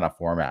this kind of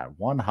format,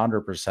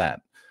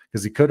 100%,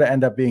 because he could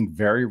end up being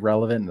very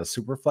relevant in the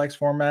super flex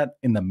format.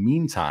 In the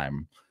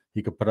meantime,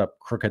 he could put up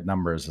crooked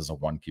numbers as a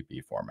 1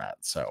 QB format.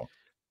 So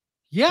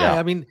Yeah, yeah,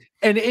 I mean,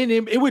 and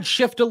it would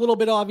shift a little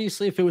bit,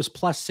 obviously, if it was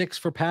 +6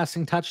 for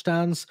passing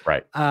touchdowns.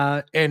 right.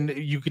 And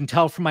you can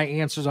tell from my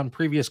answers on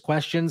previous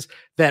questions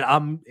that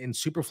I'm in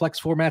super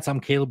flex formats. I'm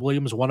Caleb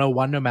Williams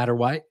 101 no matter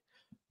what.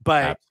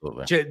 But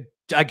Absolutely.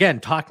 again,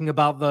 talking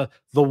about the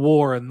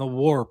war and the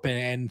warp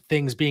and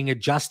things being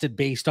adjusted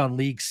based on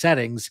league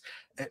settings,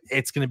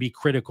 it's going to be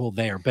critical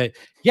there. But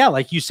yeah,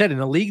 like you said, in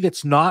a league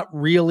that's not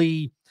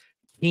really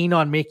keen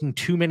on making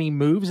too many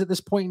moves at this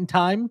point in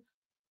time,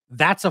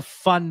 that's a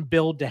fun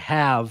build to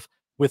have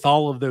with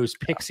all of those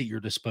picks at your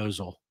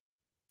disposal.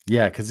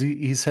 Yeah, because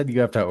he said you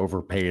have to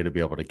overpay to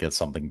be able to get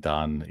something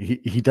done.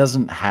 He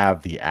doesn't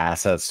have the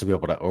assets to be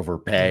able to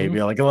overpay. Mhm.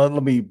 Be like,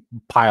 let me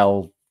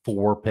pile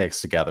 4 picks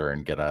together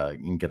and get a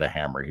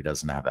hammer. He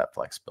doesn't have that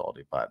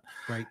flexibility, but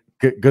Right.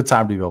 good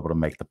time to be able to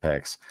make the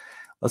picks.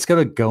 Let's go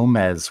to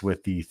Gomez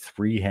with the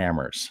 3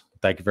 hammers.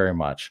 Thank you very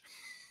much.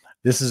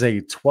 This is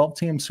a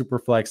 12-team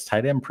Superflex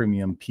tight end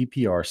premium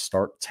PPR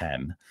start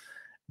 10.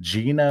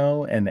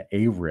 Gino and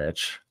A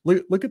Rich.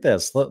 Look at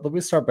this. Let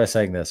me start by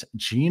saying this.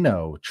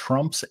 Gino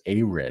trumps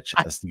A Rich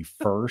as the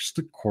first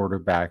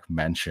quarterback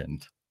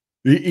mentioned.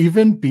 He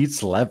even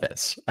beats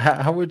Levis.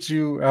 How would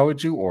you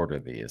order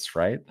these,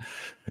 right?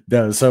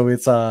 No, so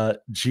it's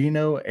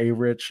Gino, A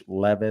Rich,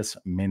 Levis,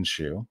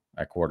 Minshew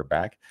at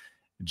quarterback.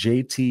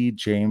 JT,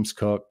 James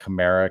Cook,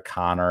 Kamara,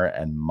 Connor,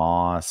 and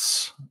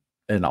Moss,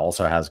 and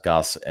also has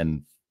Gus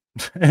and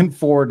and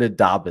Ford and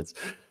Dobbins.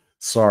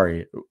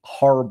 Sorry,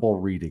 horrible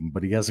reading,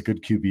 but he has a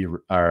good QB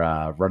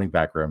or running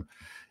back room.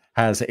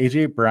 Has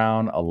AJ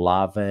Brown,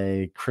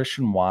 Olave,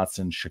 Christian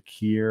Watson,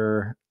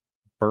 Shakir,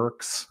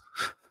 Burks.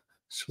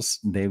 It's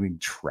just naming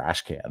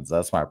trash cans.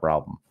 That's my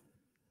problem.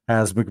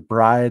 Has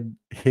McBride,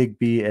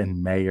 Higbee,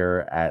 and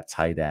Mayer at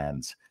tight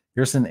ends.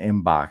 Here's an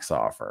inbox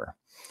offer.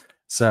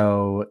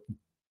 So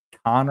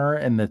Connor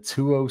in the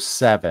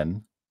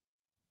 207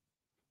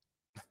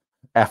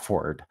 F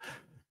word.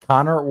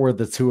 Connor or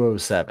the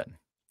 207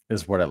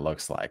 is what it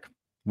looks like.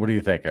 What do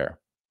you think here?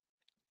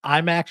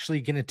 I'm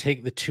actually going to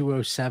take the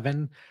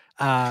 207.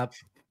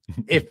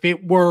 If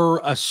it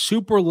were a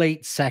super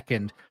late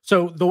second,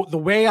 so the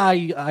way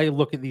I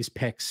look at these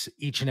picks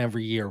each and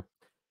every year,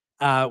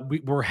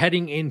 we're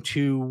heading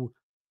into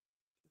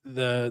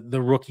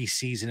the rookie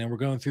season, and we're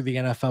going through the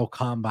NFL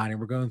combine, and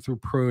we're going through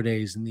pro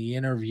days and the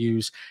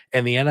interviews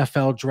and the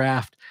NFL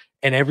draft,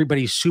 and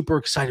everybody's super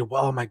excited.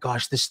 Well, oh my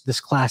gosh, this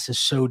class is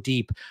so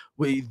deep.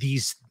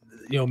 These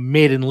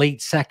mid and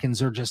late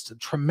seconds are just a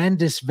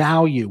tremendous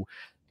value.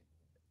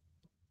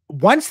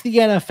 Once the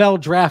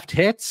NFL draft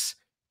hits,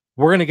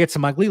 we're going to get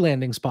some ugly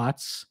landing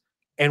spots,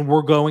 and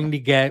we're going to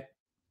get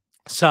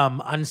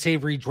some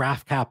unsavory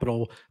draft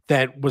capital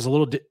that was a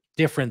little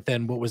different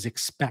than what was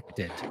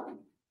expected.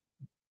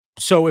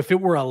 So if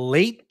it were a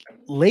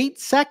late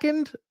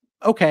second,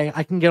 okay,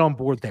 I can get on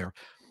board there.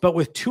 But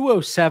with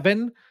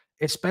 207,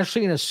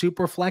 especially in a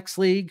super flex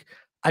league,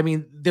 I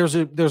mean, there's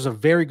a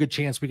very good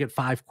chance we get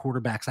 5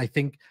 quarterbacks. I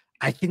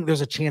think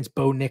there's a chance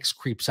Bo Nix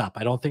creeps up.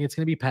 I don't think it's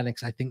going to be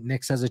Penix. I think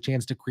Nix has a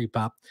chance to creep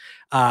up.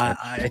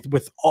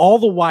 With all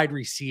the wide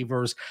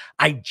receivers,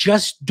 I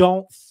just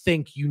don't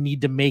think you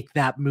need to make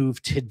that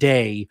move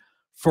today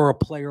for a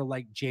player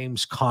like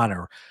James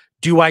Conner.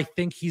 Do I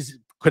think he's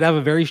could have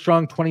a very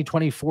strong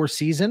 2024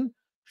 season?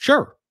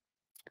 Sure.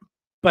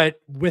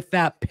 But with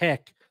that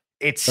pick,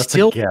 that's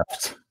still a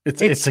gift.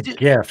 It's a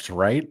gift,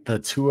 right? The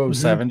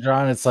 207,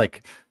 John. It's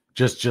like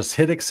just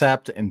hit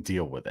accept and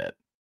deal with it.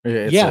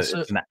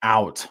 It's an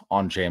out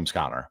on James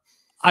Conner.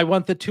 I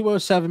want the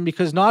 207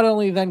 because not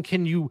only then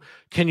can you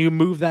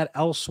move that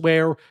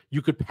elsewhere,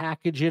 you could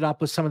package it up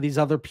with some of these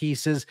other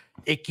pieces.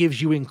 It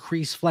gives you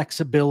increased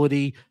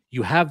flexibility.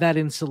 You have that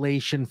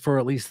insulation for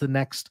at least the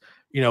next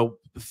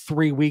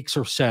 3 weeks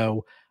or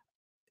so.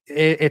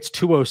 It's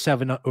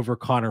 207 over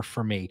Connor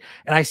for me.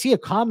 And I see a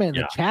comment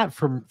in the chat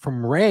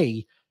from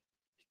Ray.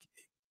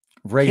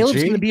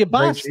 Caleb's going to be a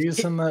bust. Ray G's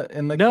in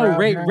the no,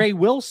 crowd Ray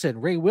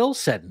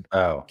Wilson.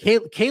 Oh,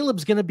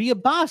 Caleb's going to be a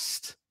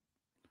bust.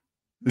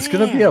 It's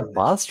going to be a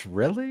bust,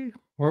 really?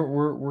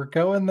 We're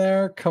going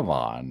there. Come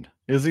on,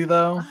 is he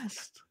though?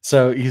 Bust.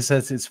 So he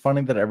says it's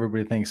funny that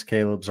everybody thinks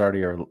Caleb's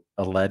already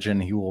a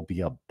legend. He will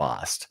be a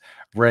bust.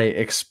 Ray,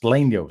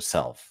 explain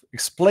yourself.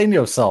 Explain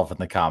yourself in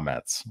the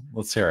comments.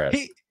 Let's hear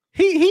it.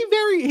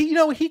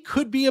 He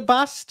could be a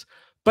bust,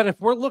 but if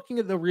we're looking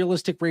at the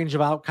realistic range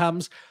of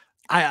outcomes,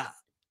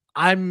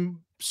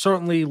 I'm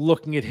certainly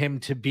looking at him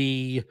to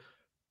be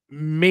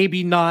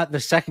maybe not the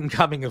second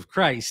coming of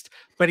Christ,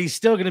 but he's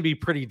still going to be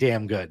pretty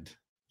damn good.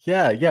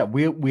 Yeah.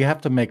 We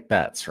have to make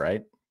bets,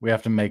 right? We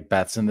have to make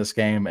bets in this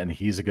game, and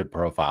he's a good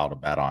profile to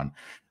bet on.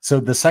 So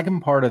the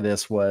second part of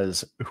this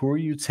was, who are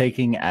you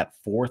taking at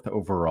 4th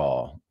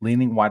overall?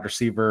 Leaning wide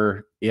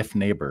receiver if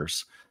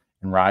Neighbors,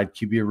 and ride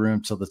QB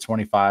room till the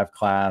 25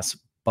 class.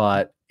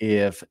 But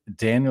if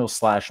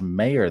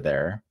Daniel/May are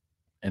there,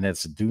 and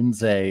it's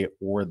Dunze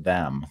or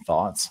them,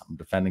 thoughts? I'm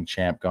defending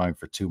champ going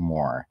for 2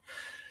 more.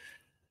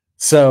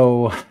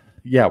 So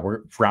yeah,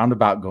 we're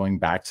roundabout going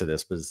back to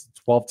this, but it's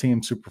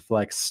 12-team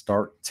Superflex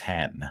start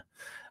 10.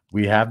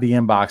 We have the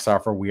inbox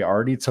offer. We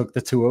already took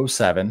the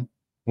 207.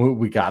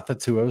 We got the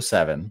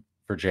 207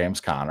 for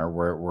James Conner.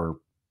 We're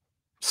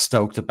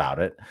stoked about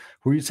it.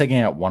 Who are you taking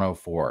at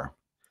 104?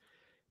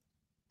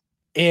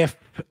 If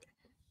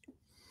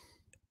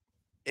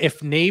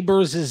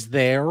Neighbors is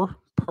there,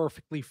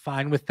 perfectly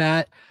fine with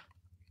that.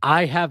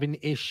 I have an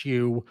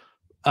issue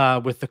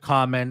with the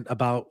comment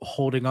about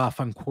holding off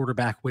on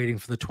quarterback waiting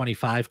for the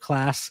 25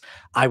 class.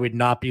 I would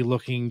not be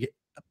looking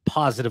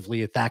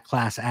positively at that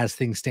class as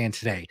things stand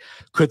today.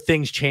 Could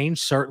things change?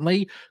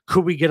 Certainly.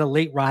 Could we get a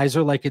late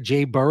riser like a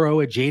Jay Burrow,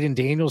 a Jaden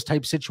Daniels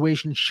type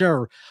situation?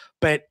 Sure.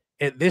 But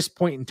at this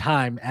point in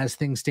time, as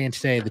things stand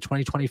today, the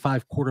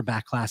 2025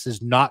 quarterback class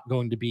is not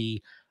going to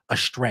be a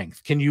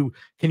strength. Can you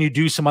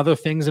do some other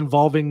things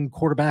involving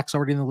quarterbacks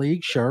already in the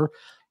league? Sure.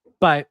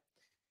 But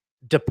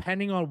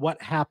depending on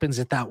what happens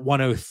at that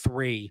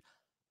 103,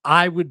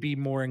 I would be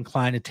more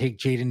inclined to take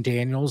Jaden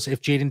Daniels.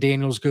 If Jaden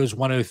Daniels goes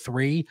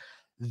 103,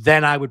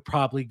 then I would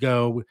probably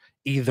go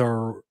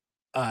either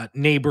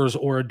Neighbors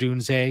or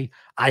Dunze.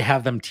 I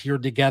have them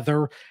tiered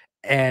together.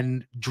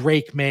 And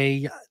Drake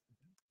May,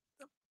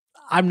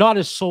 I'm not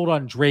as sold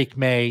on Drake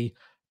May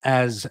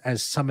as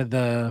some of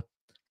the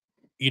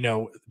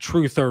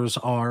truthers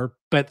are,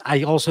 but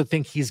I also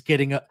think he's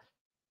getting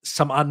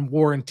some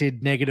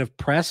unwarranted negative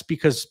press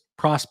because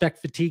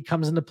prospect fatigue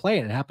comes into play,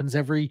 and it happens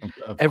every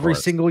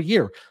single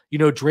year.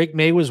 Drake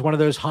May was one of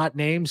those hot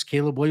names.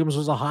 Caleb Williams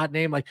was a hot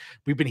name. Like,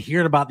 we've been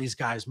hearing about these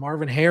guys,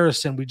 Marvin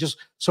Harrison.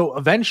 So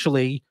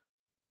eventually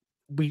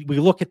we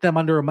look at them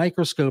under a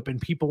microscope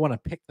and people want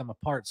to pick them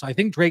apart. So I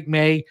think Drake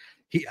May,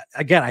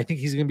 I think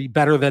he's going to be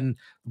better than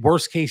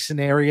worst case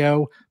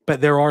scenario, but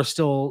there are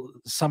still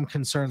some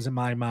concerns in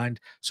my mind.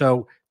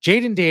 So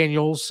Jaden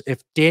Daniels,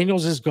 if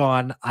Daniels is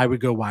gone, I would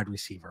go wide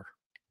receiver.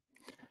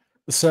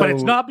 But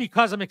it's not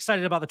because I'm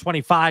excited about the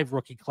 25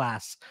 rookie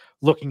class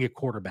looking at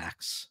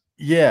quarterbacks.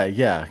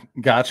 Yeah.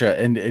 Gotcha.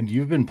 And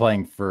you've been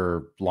playing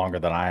for longer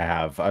than I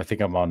have. I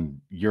think I'm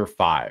on year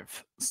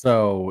 5.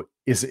 So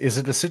is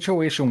it a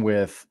situation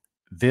with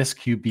this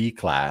QB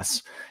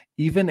class,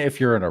 even if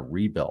you're in a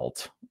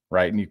rebuild,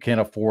 right? And you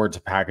can't afford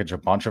to package a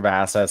bunch of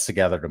assets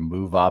together to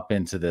move up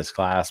into this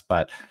class,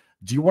 but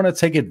do you want to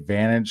take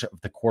advantage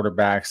of the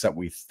quarterbacks that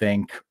we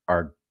think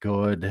are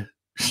good,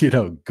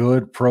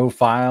 good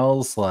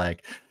profiles,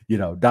 like,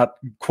 not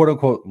quote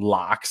unquote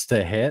locks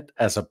to hit,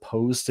 as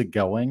opposed to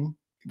going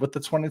with the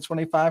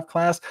 2025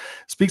 class?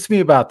 Speak to me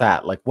about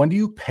that. Like, when do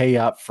you pay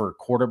up for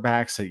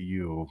quarterbacks that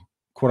you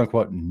quote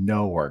unquote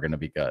know are going to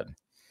be good?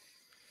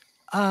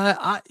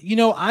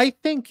 I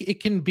think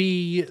it can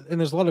be, and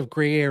there's a lot of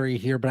gray area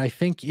here, but I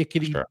think it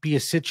could be a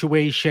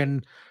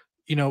situation,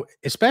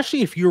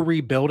 especially if you're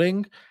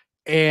rebuilding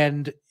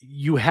and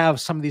you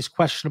have some of these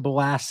questionable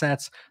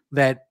assets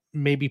that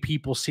maybe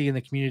people see in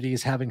the community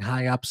as having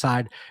high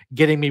upside,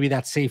 getting maybe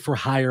that safer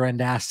higher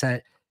end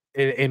asset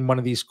in one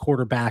of these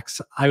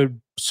quarterbacks, I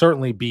would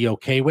certainly be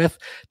okay with.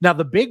 Now,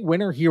 the big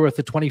winner here with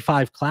the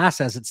 25 class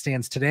as it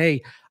stands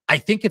today, I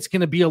think it's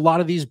going to be a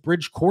lot of these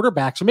bridge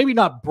quarterbacks, or maybe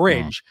not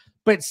bridge,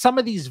 but some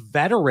of these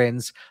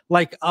veterans,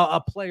 like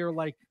a player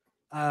like,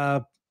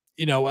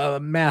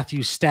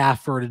 Matthew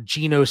Stafford, a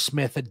Geno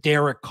Smith, a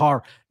Derek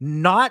Carr,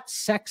 not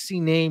sexy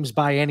names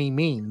by any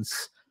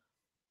means,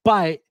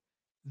 but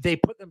they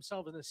put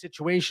themselves in a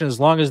situation, as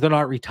long as they're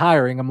not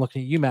retiring, I'm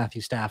looking at you,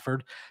 Matthew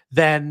Stafford,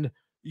 then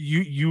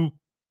you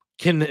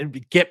can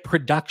get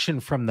production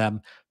from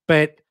them.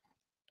 But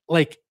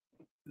like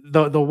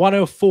the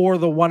 104,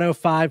 the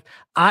 105,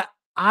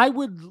 I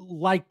would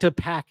like to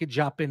package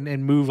up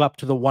and move up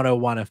to the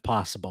 101 if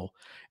possible.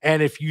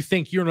 And if you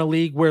think you're in a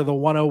league where the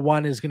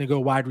 101 is going to go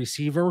wide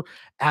receiver,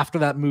 after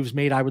that move's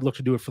made, I would look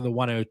to do it for the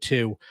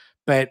 102.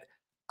 But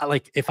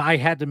like, if I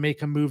had to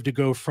make a move to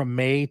go from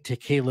May to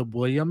Caleb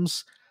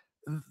Williams,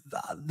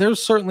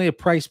 there's certainly a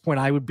price point.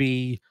 I would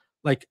be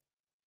like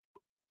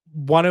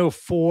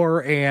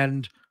 104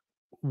 and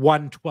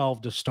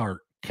 112 to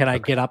start. Can I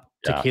get up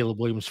to Caleb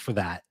Williams for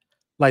that?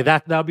 Like,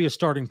 that'll be a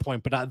starting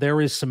point, but there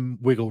is some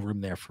wiggle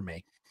room there for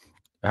me.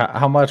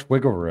 How much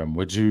wiggle room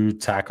would you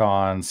tack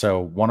on? So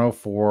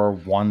 104,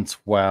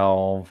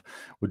 112,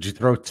 would you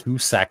throw 2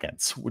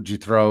 seconds? Would you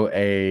throw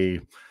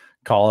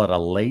call it a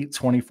late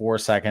 24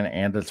 second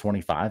and a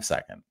 25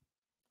 second?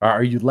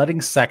 Are you letting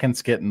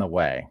seconds get in the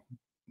way?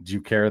 Do you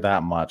care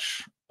that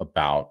much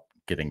about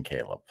getting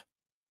Caleb?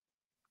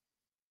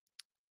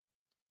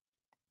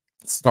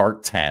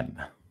 Start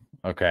 10.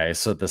 Okay,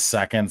 so the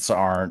seconds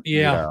aren't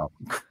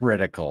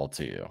critical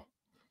to you.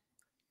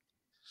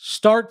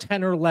 start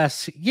 10 or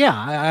less, yeah,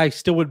 I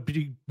still would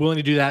be willing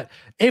to do that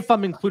if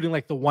I'm including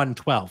like the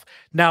 112.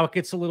 Now it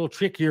gets a little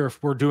trickier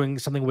if we're doing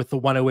something with the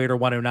 108 or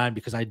 109,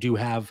 because I do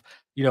have,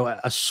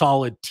 a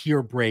solid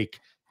tier break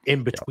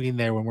in between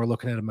there when we're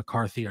looking at a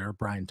McCarthy or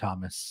Brian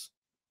Thomas.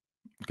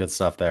 Good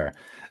stuff there.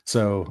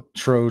 So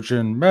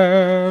Trojan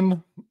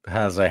Man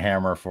has a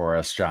hammer for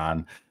us,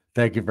 John.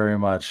 Thank you very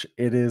much.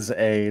 It is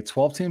a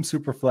 12-team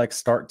Superflex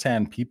start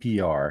 10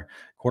 PPR.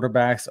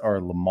 Quarterbacks are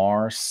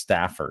Lamar,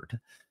 Stafford.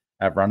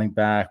 At running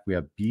back, we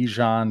have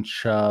Bijan,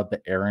 Chubb,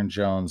 Aaron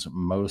Jones,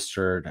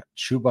 Mostert,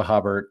 Chuba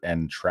Hubbard,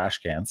 and Trash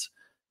Cans.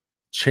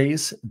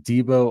 Chase,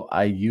 Debo,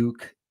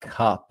 Ayuk,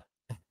 Cup,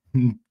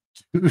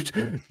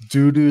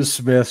 Dudu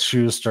Smith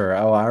Schuster.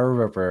 Oh, I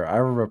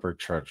remember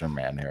Trojan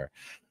Man here.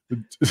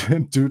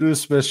 Dudu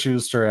Smith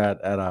Schuster at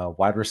a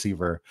wide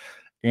receiver.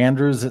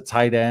 Andrews at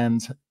tight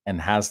end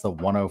and has the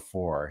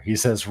 104. He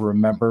says,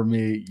 "Remember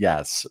me?"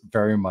 Yes,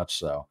 very much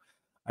so.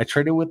 I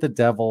traded with the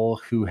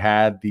Devil, who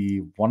had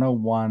the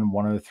 101,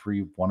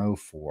 103,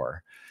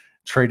 104.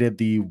 Traded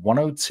the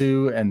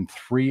 102 and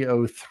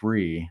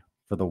 303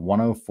 for the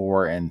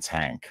 104 and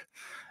Tank.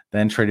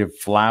 Then traded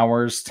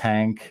Flowers,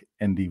 Tank,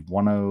 and the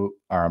 10, or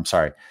I'm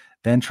sorry.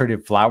 Then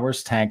traded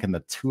Flowers, Tank, and the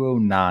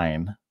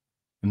 209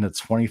 and the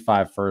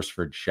 25 first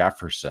for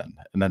Jefferson.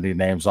 And then he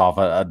names off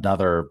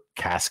another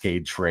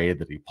cascade trade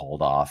that he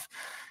pulled off.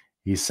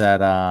 He said,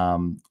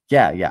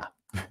 yeah.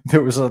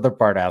 There was another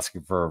part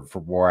asking for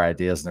more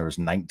ideas, and there was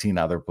 19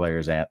 other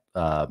players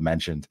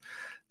mentioned.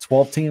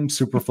 12-team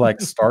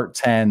Superflex start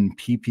 10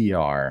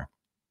 PPR.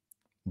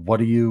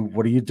 What are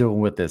you doing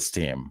with this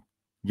team?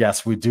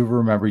 Yes, we do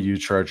remember you,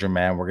 Trojan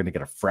Man. We're going to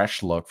get a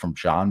fresh look from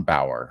John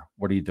Bauer.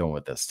 What are you doing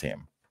with this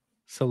team?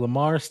 So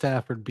Lamar,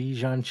 Stafford,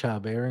 Bijan,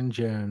 Chubb, Aaron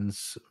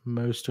Jones,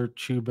 Mostert,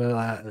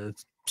 Chuba,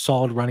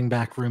 solid running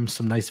back room,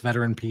 some nice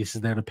veteran pieces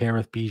there to pair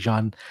with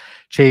Bijan,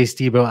 Chase,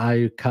 Debo,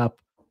 Ayuk,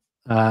 Cup,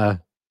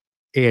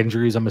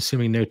 Andrews. I'm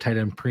assuming no tight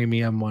end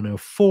premium,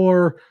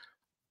 104.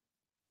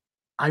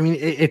 I mean,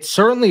 it's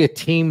certainly a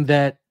team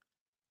that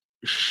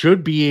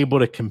should be able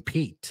to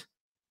compete.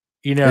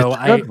 It's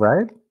good,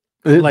 right?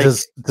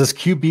 Does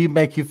QB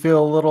make you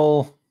feel a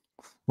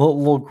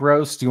little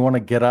gross? Do you want to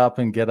get up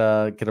and get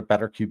a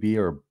better QB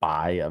or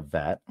buy a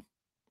vet?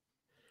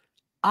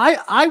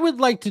 I would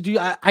like to do.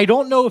 I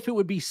don't know if it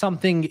would be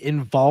something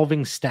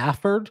involving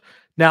Stafford.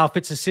 Now, if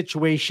it's a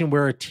situation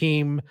where a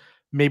team,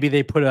 maybe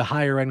they put a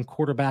higher end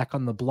quarterback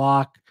on the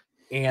block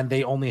and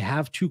they only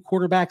have 2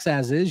 quarterbacks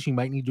as is, you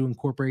might need to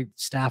incorporate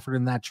Stafford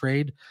in that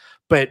trade.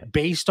 But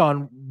based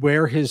on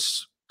where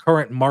his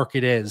current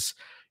market is,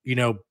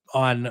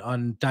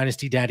 on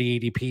Dynasty Daddy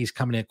ADP is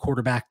coming at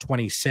quarterback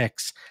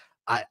 26.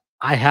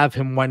 I have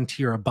him one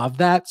tier above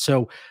that.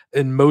 So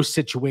in most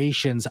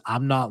situations,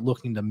 I'm not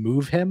looking to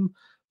move him.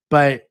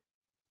 But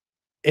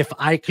if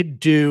I could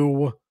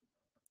do,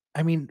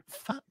 I mean,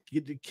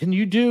 can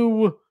you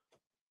do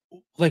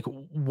like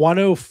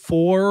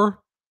 104?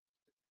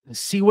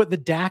 See what the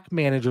Dak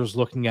manager is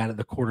looking at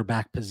the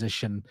quarterback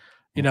position.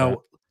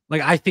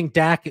 Like I think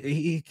Dak,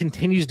 he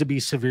continues to be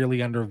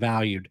severely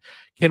undervalued.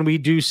 Can we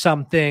do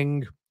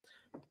something?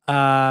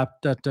 So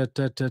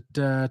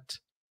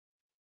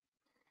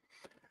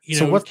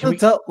what's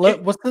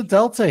the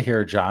delta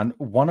here, John?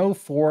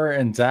 104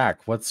 and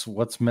Dak.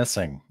 What's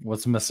missing?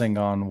 What's missing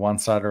on one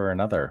side or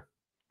another?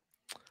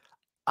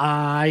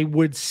 I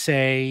would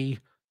say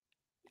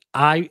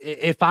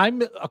if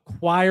I'm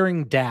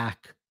acquiring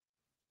Dak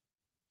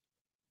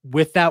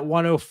with that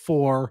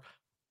 104,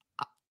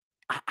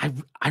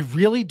 I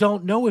really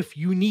don't know if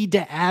you need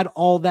to add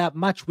all that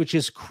much, which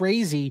is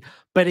crazy.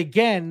 But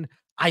again,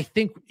 I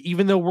think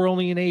even though we're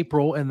only in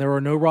April and there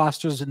are no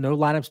rosters and no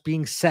lineups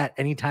being set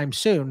anytime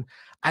soon,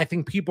 I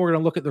think people are going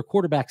to look at their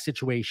quarterback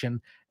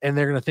situation and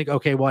they're going to think,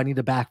 okay, well, I need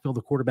to backfill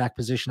the quarterback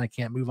position. I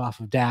can't move off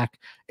of Dak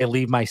and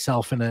leave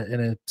myself in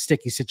a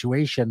sticky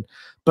situation.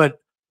 But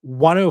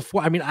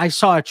 104, I mean, I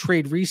saw a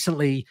trade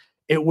recently.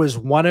 It was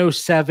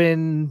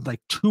 107,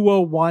 like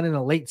 201 in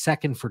a late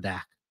second for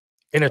Dak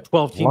in a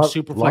 12-team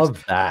Superflex.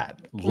 Love that.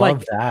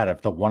 Love that.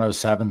 If the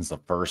 107 is the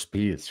first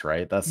piece,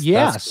 right? That's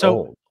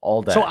so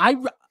all day. So I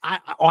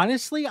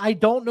honestly, I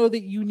don't know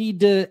that you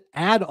need to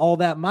add all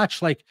that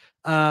much. Like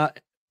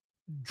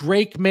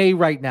Drake May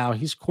right now,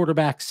 he's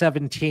quarterback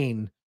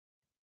 17.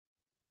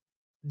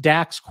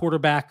 Dak's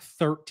quarterback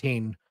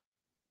 13.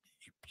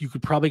 You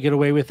could probably get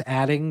away with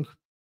adding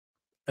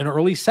an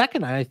early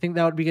second. I think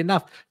that would be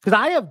enough.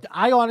 Because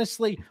I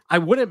honestly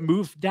wouldn't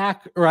move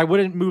Dak, or I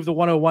wouldn't move the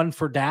 101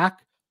 for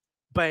Dak.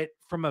 But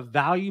from a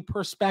value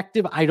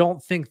perspective, I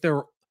don't think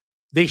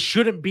they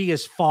shouldn't be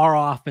as far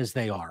off as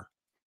they are.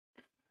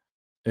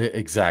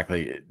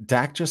 Exactly.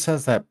 Dak just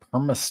has that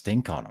perma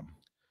stink on him.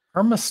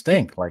 Perma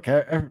stink. Like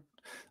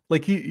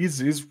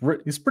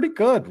he's pretty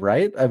good,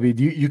 right? I mean,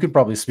 you could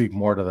probably speak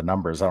more to the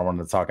numbers. I don't want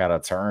to talk out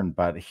of turn,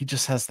 but he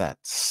just has that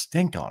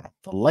stink on him.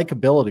 The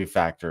likability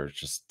factor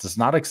just does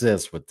not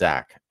exist with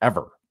Dak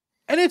ever.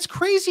 And it's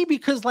crazy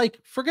because,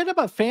 like, forget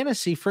about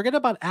fantasy, forget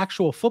about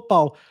actual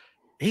football.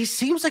 He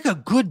seems like a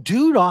good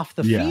dude off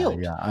the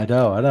field. Yeah, I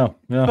know.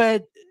 Yeah.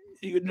 But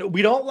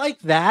We don't like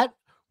that.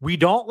 We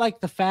don't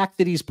like the fact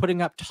that he's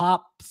putting up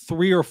top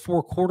 3 or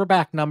 4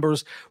 quarterback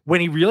numbers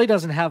when he really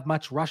doesn't have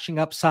much rushing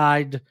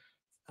upside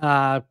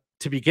to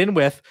begin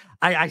with.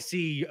 I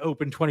see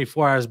open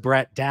 24 hours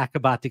Brett Dak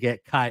about to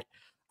get cut.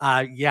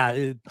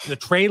 The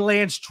Trey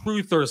Lance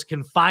truthers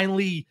can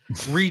finally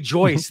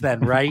rejoice then,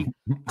 right?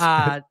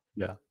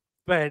 Yeah.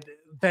 But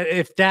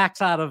if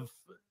Dak's out of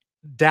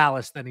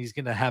Dallas, then he's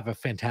going to have a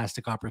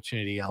fantastic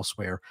opportunity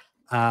elsewhere.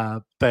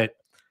 But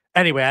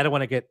anyway, I don't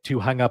want to get too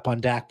hung up on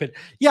Dak, but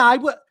yeah,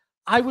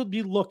 I would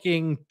be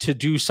looking to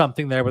do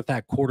something there with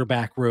that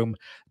quarterback room.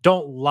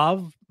 Don't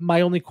love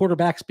my only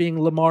quarterbacks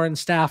being Lamar and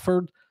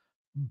Stafford,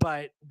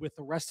 but with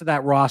the rest of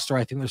that roster,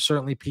 I think there's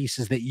certainly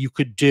pieces that you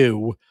could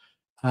do.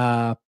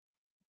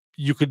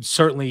 You could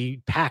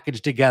certainly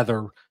package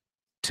together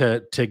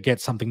to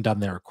get something done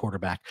there at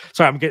quarterback.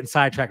 Sorry, I'm getting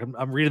sidetracked.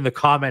 I'm reading the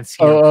comments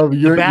here.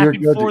 You're back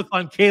and forth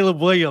on Caleb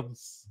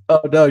Williams. Oh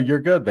no, you're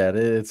good, man.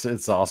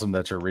 It's awesome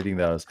that you're reading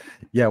those.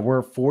 Yeah,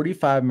 we're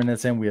 45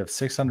 minutes in. We have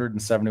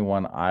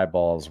 671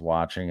 eyeballs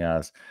watching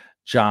us.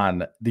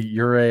 John,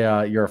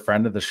 you're a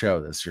friend of the show.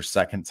 This is your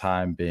second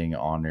time being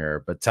on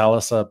here, but tell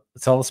us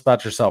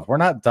about yourself. We're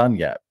not done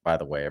yet, by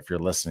the way. If you're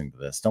listening to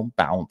this, don't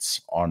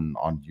bounce on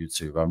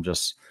YouTube. I'm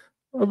just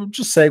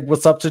saying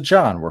what's up to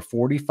John. We're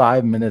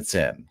 45 minutes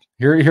in.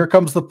 Here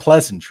comes the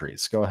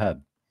pleasantries. Go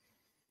ahead.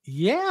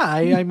 Yeah,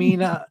 I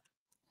mean,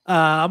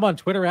 I'm on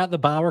Twitter at the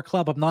Bauer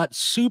Club. I'm not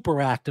super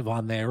active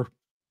on there.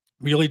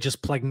 Really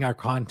just plugging our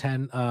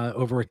content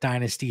over at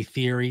Dynasty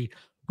Theory.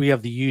 We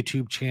have the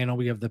YouTube channel.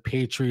 We have the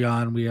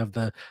Patreon. We have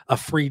a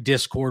free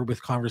Discord with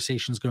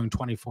conversations going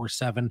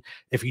 24/7.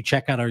 If you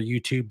check out our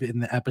YouTube in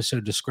the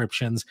episode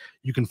descriptions,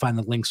 you can find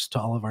the links to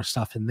all of our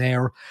stuff in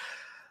there.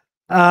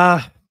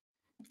 No,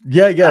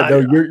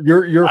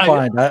 you're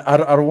fine. I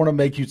don't want to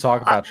make you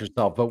talk about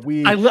yourself, but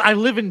I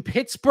live in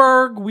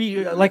Pittsburgh.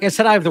 Like I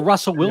said, I have the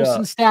Russell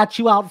Wilson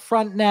statue out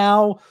front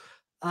now.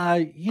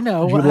 You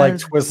like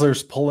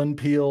Twizzlers pull and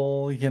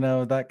peel,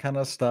 that kind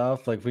of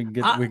stuff. Like we can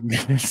get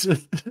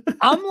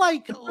I'm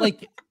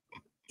like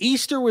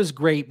Easter was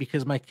great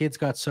because my kids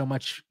got so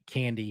much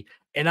candy.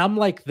 And I'm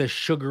like the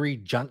sugary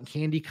junk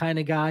candy kind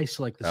of guy.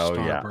 So like the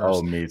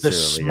Starburst, me too. The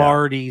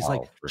Smarties,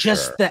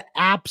 just the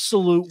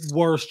absolute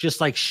worst, just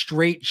like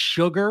straight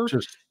sugar.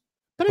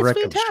 But it's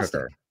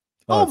fantastic.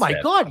 Oh my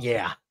God,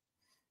 yeah.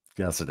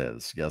 Yes, it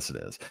is.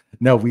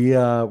 No,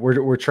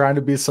 we're trying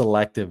to be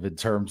selective in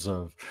terms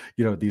of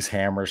these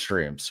hammer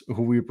streams,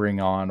 who we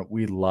bring on.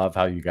 We love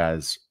how you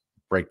guys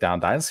break down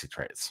Dynasty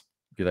Trades.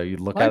 You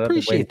look at it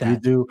the way you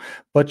do,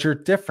 but you're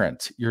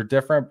different.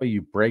 But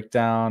you break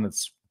down.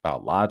 It's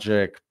about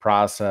logic,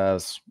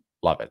 process.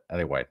 Love it.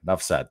 Anyway,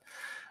 enough said.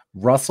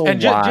 Russell, and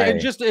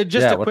just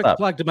a quick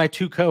plug to my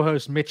two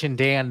co-hosts, Mitch and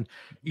Dan.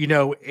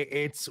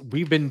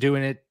 We've been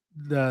doing it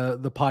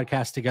the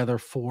podcast together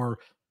for.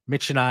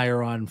 Mitch and I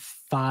are on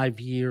 5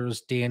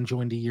 years. Dan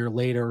joined a year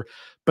later,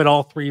 but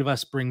all three of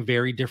us bring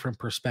very different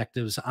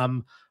perspectives.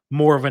 I'm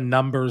more of a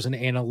numbers and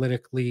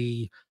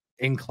analytically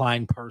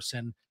inclined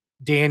person.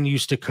 Dan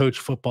used to coach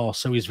football,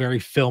 so he's very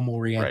film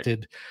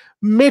oriented.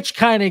 Right. Mitch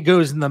kind of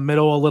goes in the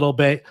middle a little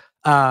bit,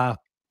 but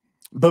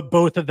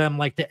both of them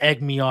like to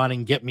egg me on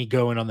and get me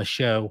going on the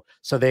show.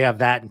 So they have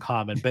that in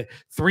common, but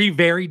three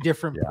very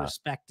different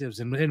perspectives.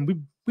 And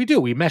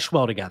we mesh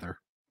well together.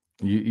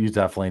 You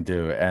definitely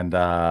do. And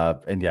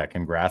yeah,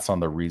 congrats on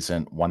the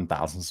recent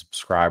 1,000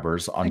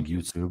 subscribers on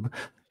YouTube.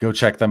 Go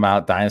check them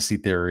out. Dynasty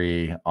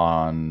Theory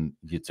on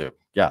YouTube.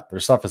 Yeah, their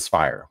stuff is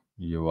fire.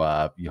 You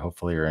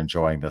hopefully are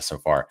enjoying this so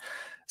far.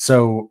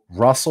 So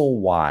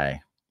Russell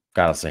Y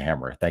got us a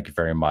hammer. Thank you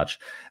very much.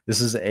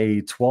 This is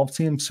a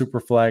 12-team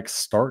Superflex,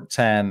 start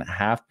 10,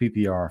 half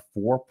PPR,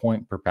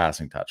 4-point per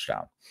passing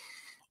touchdown.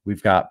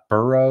 We've got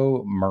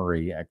Burrow,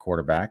 Murray at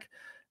quarterback,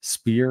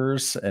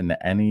 Spears and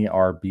any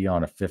RB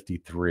on a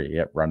 53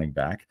 at running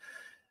back,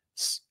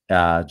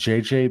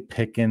 JJ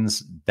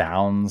Pickens,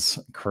 Downs,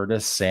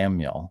 Curtis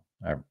Samuel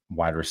at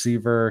wide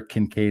receiver,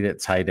 Kincaid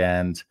at tight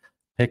end.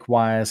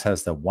 Pickwise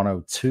has the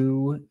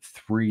 102,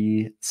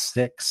 3,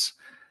 6,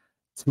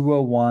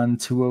 201,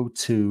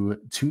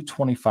 202,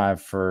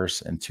 225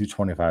 first, and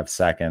 225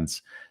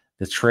 seconds.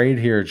 The trade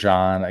here,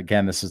 John,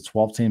 again, this is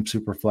 12-team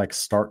Superflex,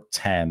 start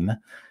 10.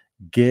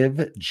 Give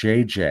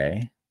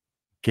JJ,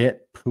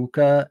 get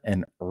Puka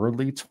an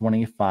early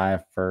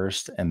 25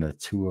 first and the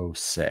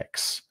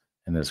 206.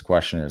 And this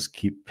question is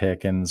keep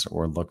Pickens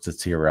or look to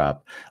tier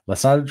up.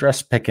 Let's not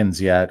address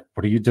Pickens yet.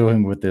 What are you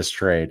doing with this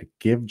trade?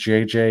 Give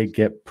JJ,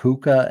 get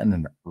Puka and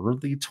an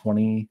early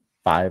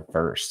 25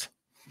 first.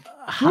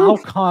 How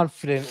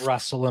confident,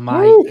 Russell, am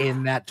I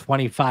in that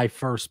 25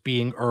 first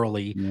being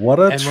early? What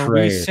a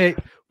trade.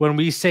 When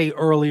we say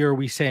earlier, are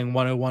we saying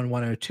 101,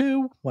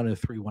 102,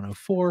 103,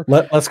 104?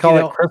 Let's call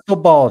it Crystal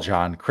Ball,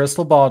 John.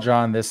 Crystal Ball,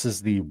 John. This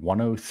is the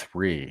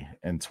 103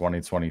 in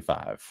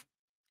 2025.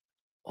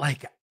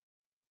 Like,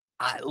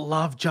 I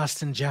love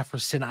Justin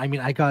Jefferson. I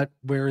mean,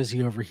 where is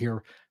he over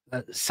here?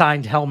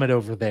 Signed helmet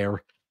over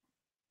there.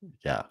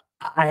 Yeah.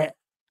 I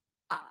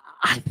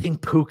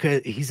think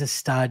Puka, he's a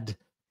stud.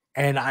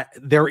 And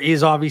there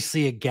is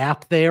obviously a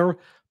gap there,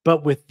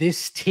 but with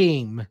this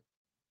team,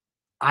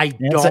 and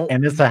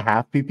it's a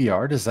half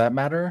PPR. Does that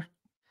matter?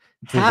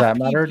 Does that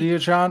matter to you,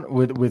 John?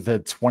 With the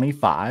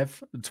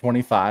 25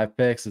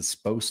 picks, it's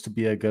supposed to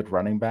be a good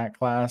running back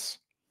class.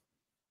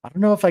 I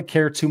don't know if I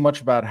care too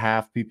much about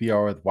half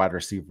PPR with wide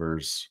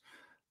receivers. I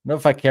don't know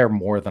if I care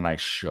more than I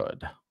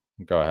should.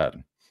 Go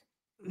ahead.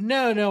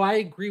 No, I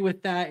agree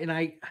with that.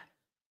 And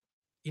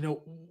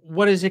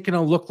what is it going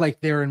to look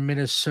like there in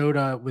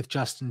Minnesota with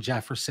Justin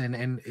Jefferson?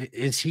 And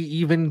is he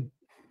even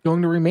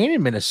going to remain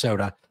in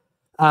Minnesota?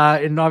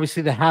 And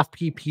obviously the half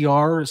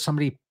PPR,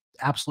 somebody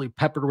absolutely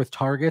peppered with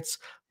targets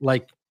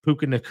like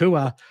Puka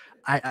Nacua,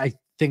 I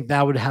think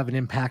that would have an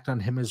impact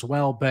on him as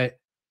well. But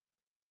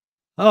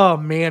oh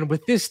man,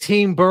 with this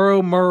team,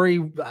 Burrow,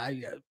 Murray,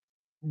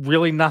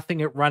 really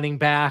nothing at running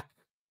back,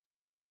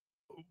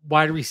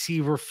 wide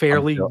receiver,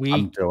 fairly weak.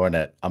 I'm doing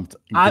it.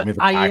 Give me the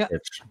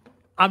package.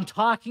 I'm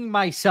talking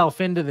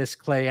myself into this,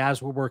 Clay, as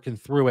we're working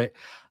through it.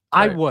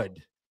 Right.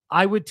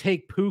 I would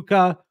take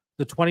Puka,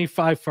 the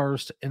 25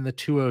 first and the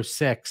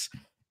 206.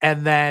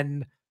 And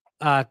then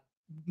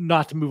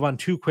not to move on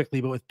too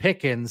quickly, but with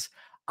Pickens,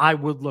 I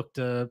would look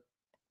to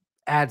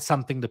add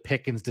something to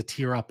Pickens to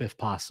tier up if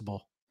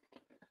possible.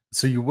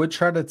 So you would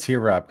try to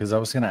tier up, because I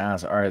was going to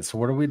ask, all right, so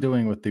what are we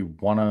doing with the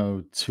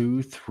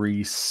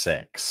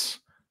 10236?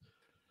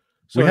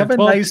 So we have a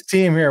nice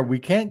team here. We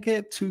can't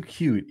get too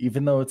cute,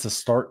 even though it's a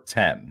start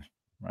 10,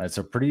 right?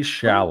 So pretty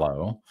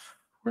shallow.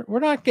 We're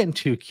not getting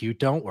too cute.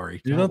 Don't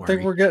worry. You don't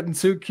think we're getting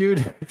too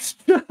cute?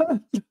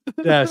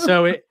 Yeah.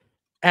 So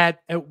at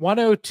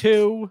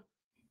 102,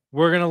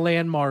 we're going to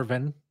land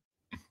Marvin.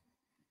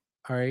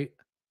 All right.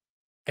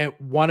 At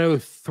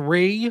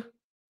 103,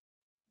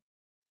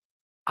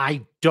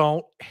 I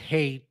don't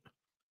hate.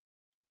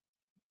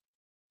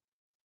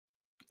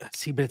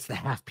 See, but it's the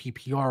half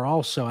PPR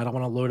also. I don't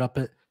want to load up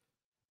it.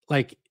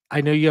 Like,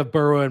 I know you have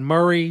Burrow and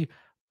Murray.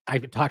 I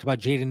talked about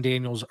Jaden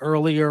Daniels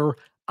earlier.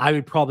 I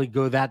would probably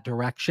go that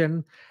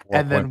direction.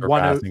 And then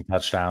passing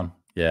touchdown.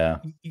 Yeah.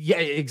 Yeah,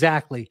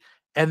 exactly.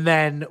 And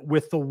then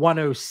with the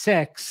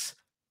 106,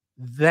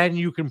 then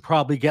you can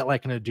probably get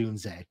like an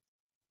Odunze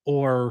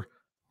or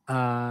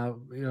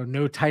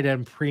no tight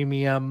end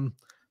premium.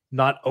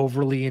 Not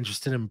overly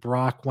interested in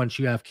Brock once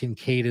you have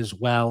Kincaid as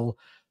well.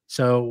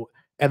 So,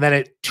 and then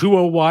at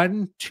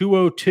 201,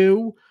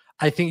 202,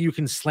 I think you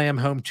can slam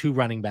home 2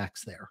 running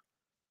backs there.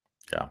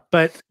 Yeah.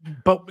 But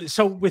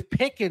so with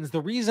Pickens,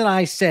 the reason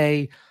I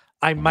say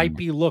I might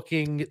be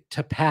looking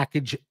to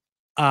package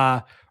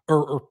or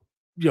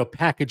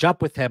package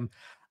up with him,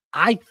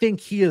 I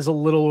think he is a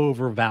little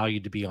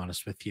overvalued, to be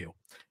honest with you.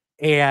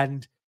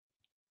 And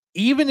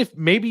even if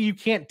maybe you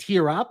can't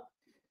tier up,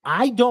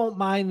 I don't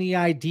mind the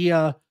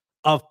idea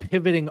of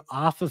pivoting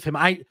off of him.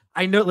 I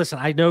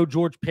know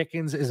George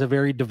Pickens is a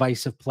very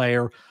divisive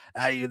player.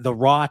 The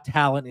raw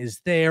talent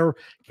is there.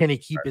 Can he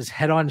keep his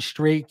head on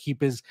straight,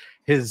 keep his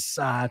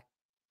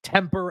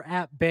temper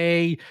at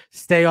bay,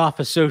 stay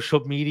off of social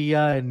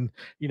media? And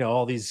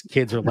all these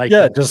kids are like,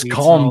 just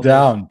calm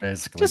down,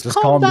 basically. Just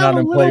calm down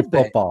and play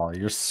football.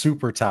 You're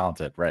super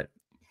talented, right?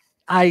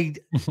 I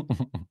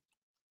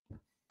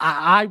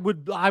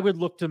would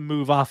look to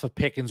move off of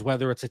Pickens,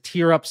 whether it's a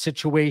tier up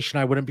situation.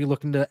 I wouldn't be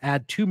looking to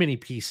add too many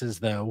pieces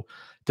though,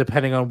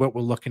 depending on what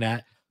we're looking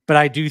at. But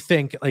I do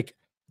think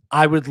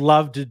I would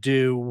love to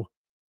do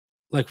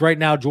right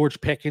now,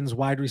 George Pickens,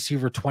 wide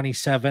receiver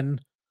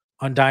 27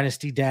 on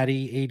Dynasty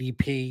Daddy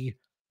ADP,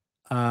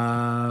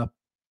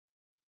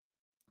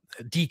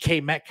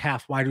 DK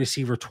Metcalf, wide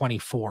receiver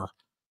 24.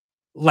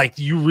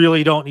 You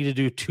really don't need to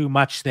do too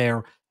much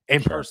there.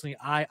 And personally,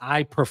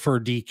 I prefer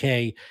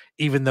DK,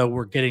 even though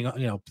we're getting,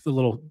 a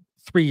little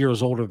 3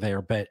 years older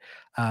there, but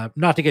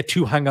not to get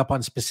too hung up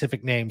on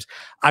specific names.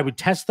 I would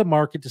test the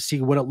market to see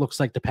what it looks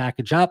like to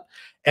package up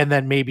and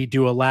then maybe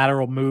do a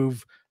lateral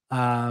move.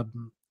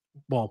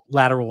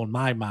 Lateral in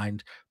my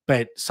mind,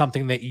 but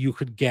something that you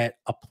could get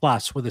a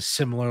plus with a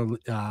similar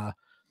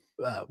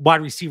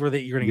wide receiver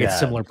that you're going to get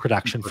similar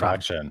production from.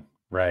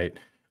 Right.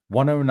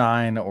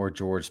 109 or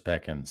George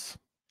Pickens?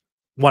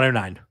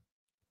 109.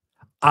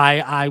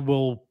 I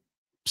will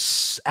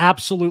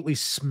absolutely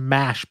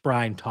smash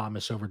Brian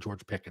Thomas over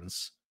George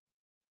Pickens.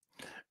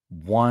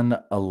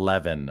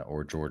 111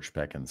 or George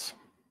Pickens?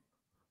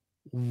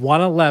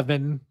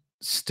 111,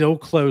 still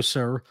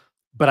closer,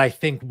 but I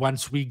think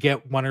once we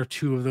get one or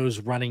two of those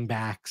running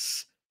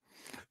backs,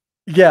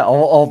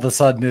 all of a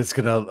sudden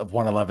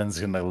 111 is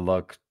gonna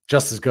look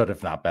just as good,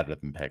 if not better,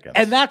 than Pickens.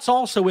 And that's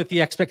also with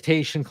the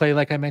expectation, Clay.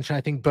 Like I mentioned,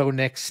 I think Bo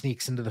Nix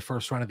sneaks into the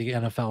first round of the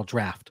NFL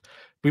draft.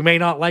 We may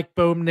not like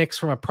Bo Nix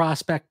from a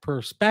prospect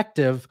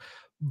perspective,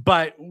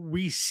 but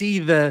we see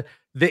the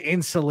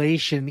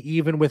insulation,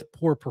 even with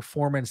poor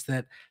performance,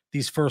 that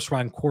these first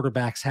round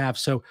quarterbacks have.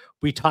 So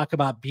we talk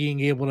about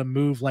being able to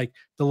move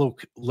the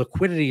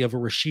liquidity of a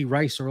Rashee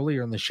Rice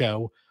earlier in the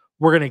show.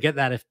 We're going to get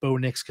that if Bo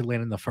Nix could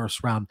land in the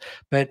first round.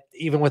 But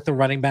even with the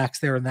running backs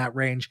there in that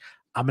range,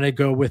 I'm going to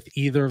go with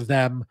either of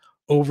them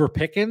over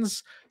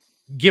Pickens.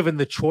 Given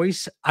the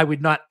choice, I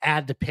would not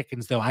add to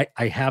Pickens, though.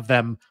 I have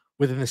them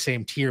within the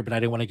same tier, but I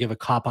didn't want to give a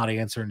cop-out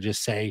answer and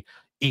just say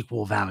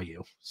equal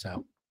value.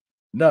 So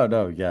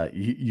No, yeah,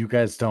 you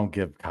guys don't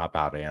give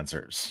cop-out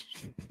answers.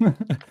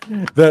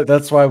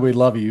 That's why we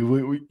love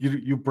you.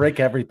 You break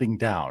everything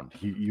down.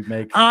 You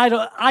make.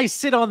 I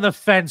sit on the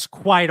fence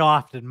quite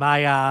often.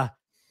 My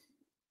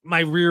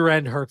rear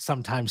end hurts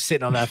sometimes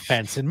sitting on that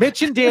fence, and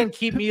Mitch and Dan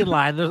keep me in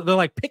line. They're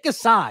like, pick a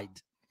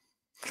side.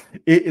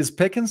 Is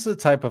Pickens the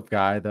type of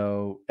guy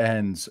though?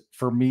 And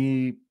for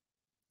me,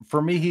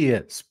 he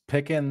is.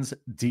 Pickens,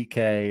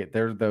 DK,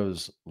 they're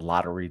those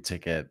lottery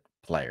ticket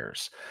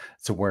players.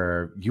 So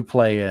where you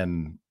play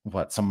in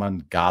some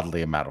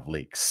ungodly amount of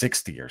leagues,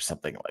 60 or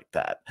something like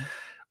that.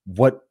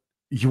 What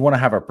you want to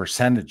have a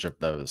percentage of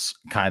those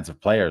kinds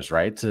of players,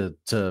 right? To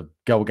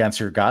go against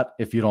your gut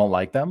if you don't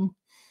like them.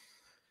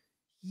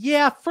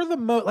 Yeah, for the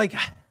most, like.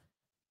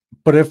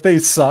 But if they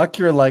suck,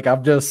 you're like,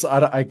 I'm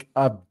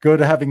good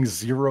having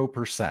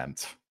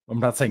 0%. I'm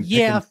not saying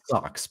Pickens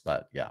sucks,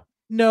 but yeah.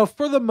 No,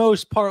 for the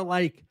most part,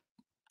 like,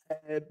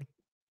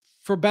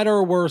 for better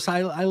or worse,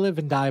 I live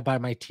and die by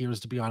my tiers,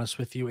 to be honest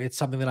with you. It's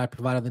something that I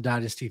provide on the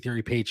Dynasty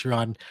Theory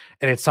Patreon,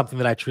 and it's something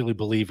that I truly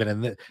believe in.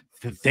 And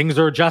the things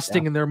are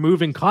adjusting and they're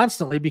moving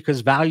constantly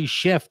because values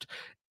shift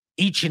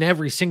each and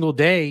every single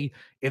day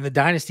in the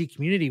Dynasty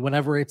community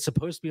whenever it's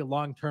supposed to be a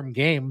long-term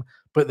game,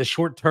 but the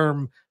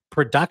short-term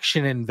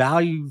production and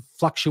value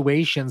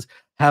fluctuations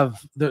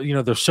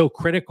they're so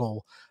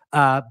critical.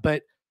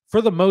 But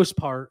for the most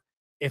part,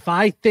 if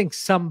I think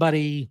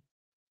somebody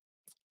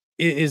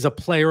is a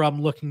player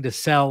I'm looking to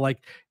sell, like,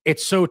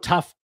 it's so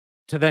tough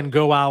to then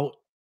go out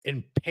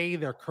and pay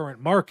their current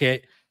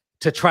market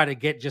to try to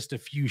get just a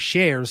few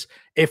shares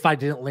if I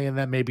didn't land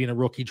them maybe in a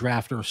rookie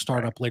draft or a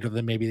startup later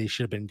than maybe they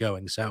should have been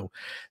going. So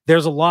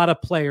there's a lot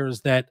of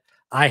players that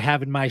I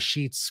have in my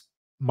sheets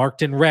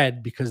marked in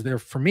red because they're,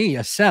 for me,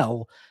 a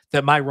sell,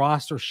 that my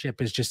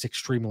rostership is just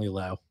extremely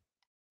low.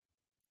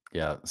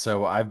 Yeah,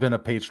 so I've been a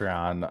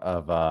Patreon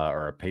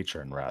or a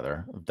patron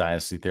rather, of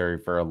Dynasty Theory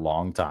for a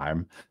long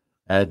time.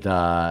 And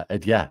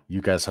yeah,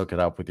 you guys hook it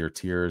up with your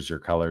tiers, your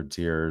colored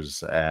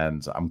tiers,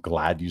 and I'm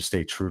glad you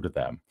stay true to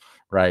them.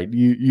 Right?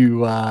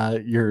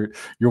 You're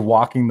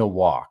walking the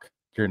walk.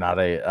 You're not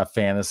a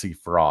fantasy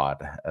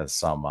fraud, as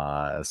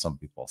some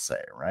people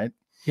say, right?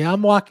 Yeah,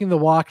 I'm walking the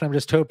walk, and I'm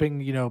just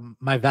hoping,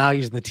 my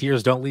values and the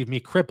tiers don't leave me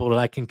crippled,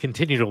 and I can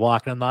continue to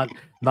walk, and I'm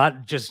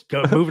not just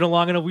moving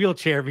along in a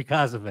wheelchair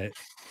because of it.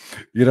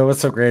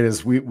 What's so great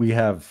is we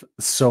have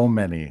so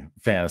many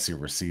fantasy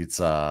receipts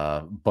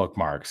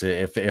bookmarks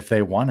if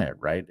they want it,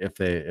 right? If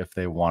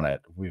they want it,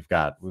 we've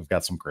got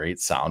some great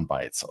sound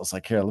bites. I was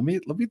like, here, let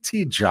me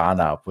tee John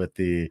up with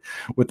the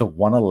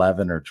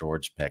 111 or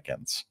George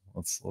Pickens.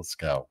 Let's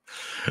go.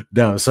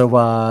 No,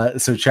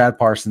 so Chad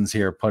Parsons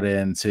here put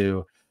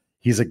into,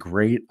 he's a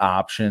great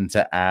option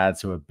to add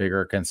to a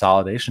bigger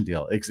consolidation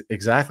deal.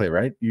 Exactly,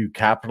 right? You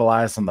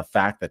capitalize on the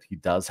fact that he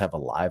does have a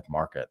live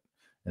market.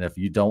 And if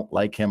you don't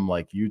like him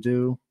like you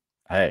do,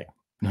 hey,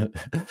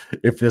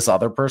 if this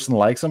other person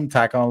likes him,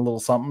 tack on a little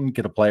something,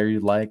 get a player you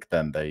like,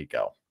 then there you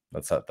go.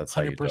 That's how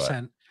 100%. You do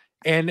it.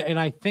 And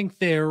I think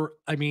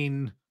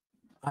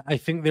I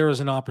think there is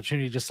an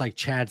opportunity, just like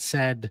Chad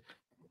said,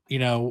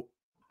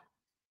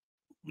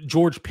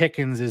 George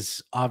Pickens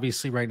is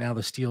obviously right now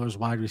the Steelers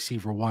wide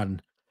receiver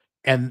 1.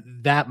 And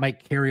that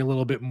might carry a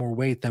little bit more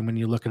weight than when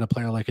you look at a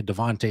player like a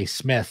Devontae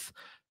Smith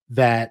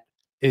that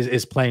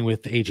is playing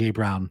with AJ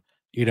Brown.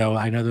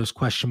 I know there's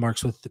question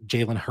marks with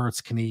Jalen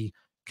Hurts. Can he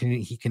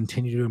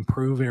continue to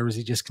improve, or is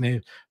he just going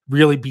to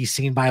really be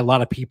seen by a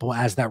lot of people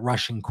as that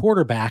rushing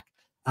quarterback?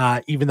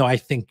 Even though I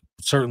think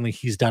certainly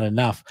he's done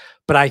enough,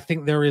 but I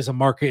think there is a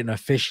market in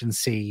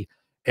efficiency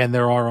and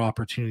there are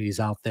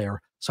opportunities out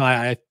there. So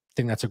I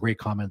think that's a great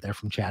comment there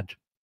from Chad.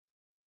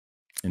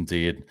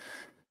 Indeed.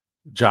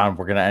 John,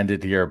 we're going to end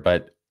it here,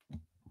 but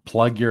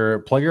plug your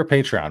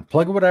Patreon,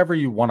 plug whatever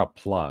you want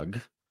to plug.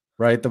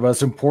 Right, the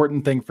most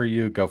important thing for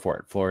you, go for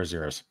it. Floor is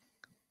yours.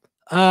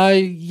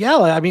 Yeah,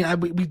 I mean,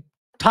 we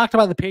talked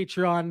about the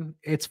Patreon.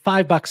 It's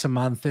 $5 a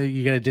month.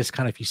 You get a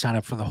discount if you sign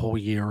up for the whole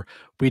year.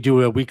 We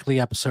do a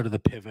weekly episode of the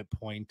Pivot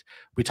Point.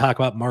 We talk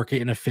about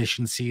market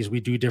inefficiencies.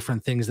 We do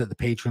different things that the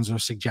patrons are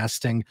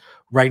suggesting.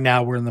 Right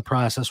now, we're in the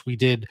process. We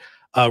did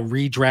a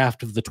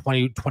redraft of the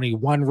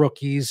 2021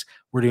 rookies.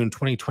 We're doing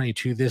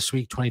 2022 this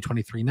week,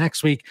 2023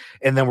 next week,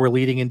 and then we're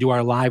leading into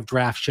our live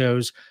draft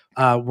shows.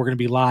 We're going to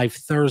be live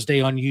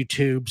Thursday on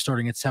YouTube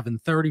starting at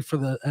 7:30 for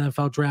the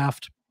NFL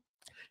draft.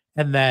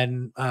 And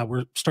then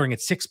we're starting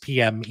at 6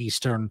 p.m.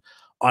 Eastern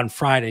on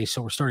Friday.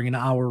 So we're starting an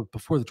hour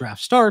before the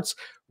draft starts,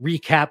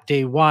 recap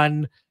day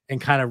 1,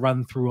 and kind of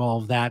run through all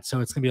of that. So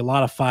it's going to be a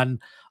lot of fun,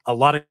 a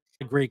lot of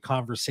great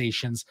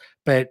conversations.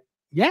 But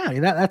yeah,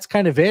 that's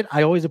kind of it.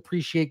 I always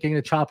appreciate getting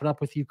to chop it up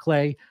with you,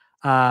 Clay.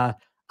 I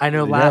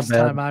know last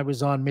time I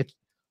was on,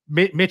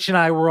 Mitch and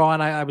I were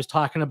on, I was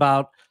talking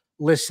about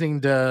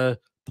listening to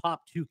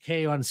Pop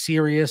 2K on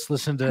Sirius,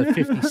 listen to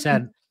 50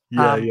 Cent.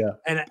 Yeah.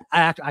 And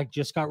I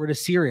just got rid of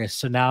Sirius,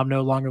 so now I'm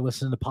no longer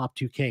listening to Pop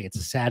 2K. It's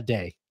a sad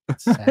day.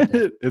 It's a sad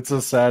day. It's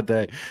a sad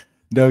day.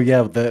 No,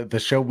 yeah, the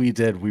show we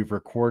did, we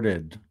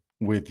recorded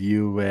with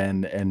you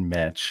and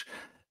Mitch,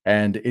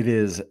 and it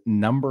is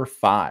number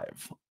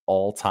 5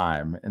 all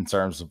time in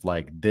terms of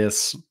like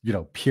this,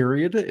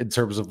 period, in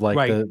terms of like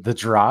Right. the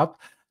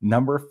drop,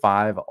 number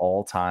 5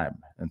 all time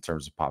in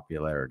terms of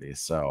popularity.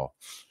 So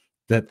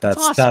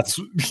Awesome. that's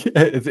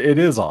it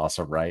is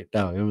awesome, right?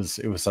 No, it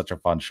was such a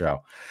fun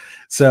show.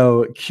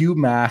 So Q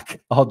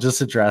Mac, I'll just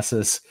address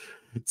this.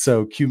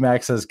 So Q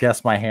Mac says,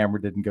 "Guess my hammer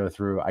didn't go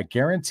through." I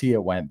guarantee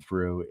it went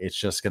through. It's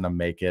just gonna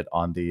make it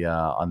on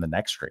the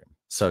next stream.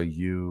 So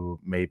you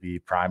maybe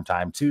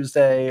primetime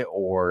Tuesday,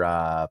 or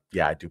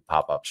yeah, I do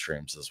pop-up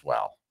streams as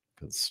well,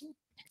 because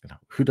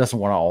who doesn't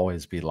want to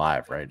always be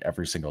live, right?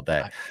 Every single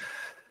day.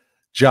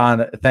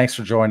 John, thanks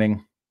for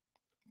joining.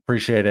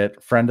 Appreciate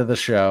it. Friend of the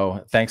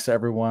show. Thanks to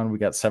everyone. We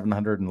got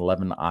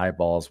 711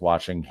 eyeballs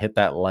watching. Hit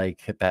that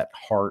like, hit that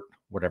heart,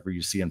 whatever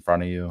you see in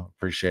front of you.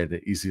 Appreciate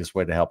it. Easiest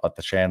way to help out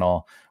the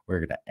channel. We're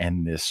going to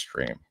end this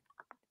stream.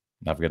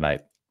 Have a good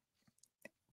night.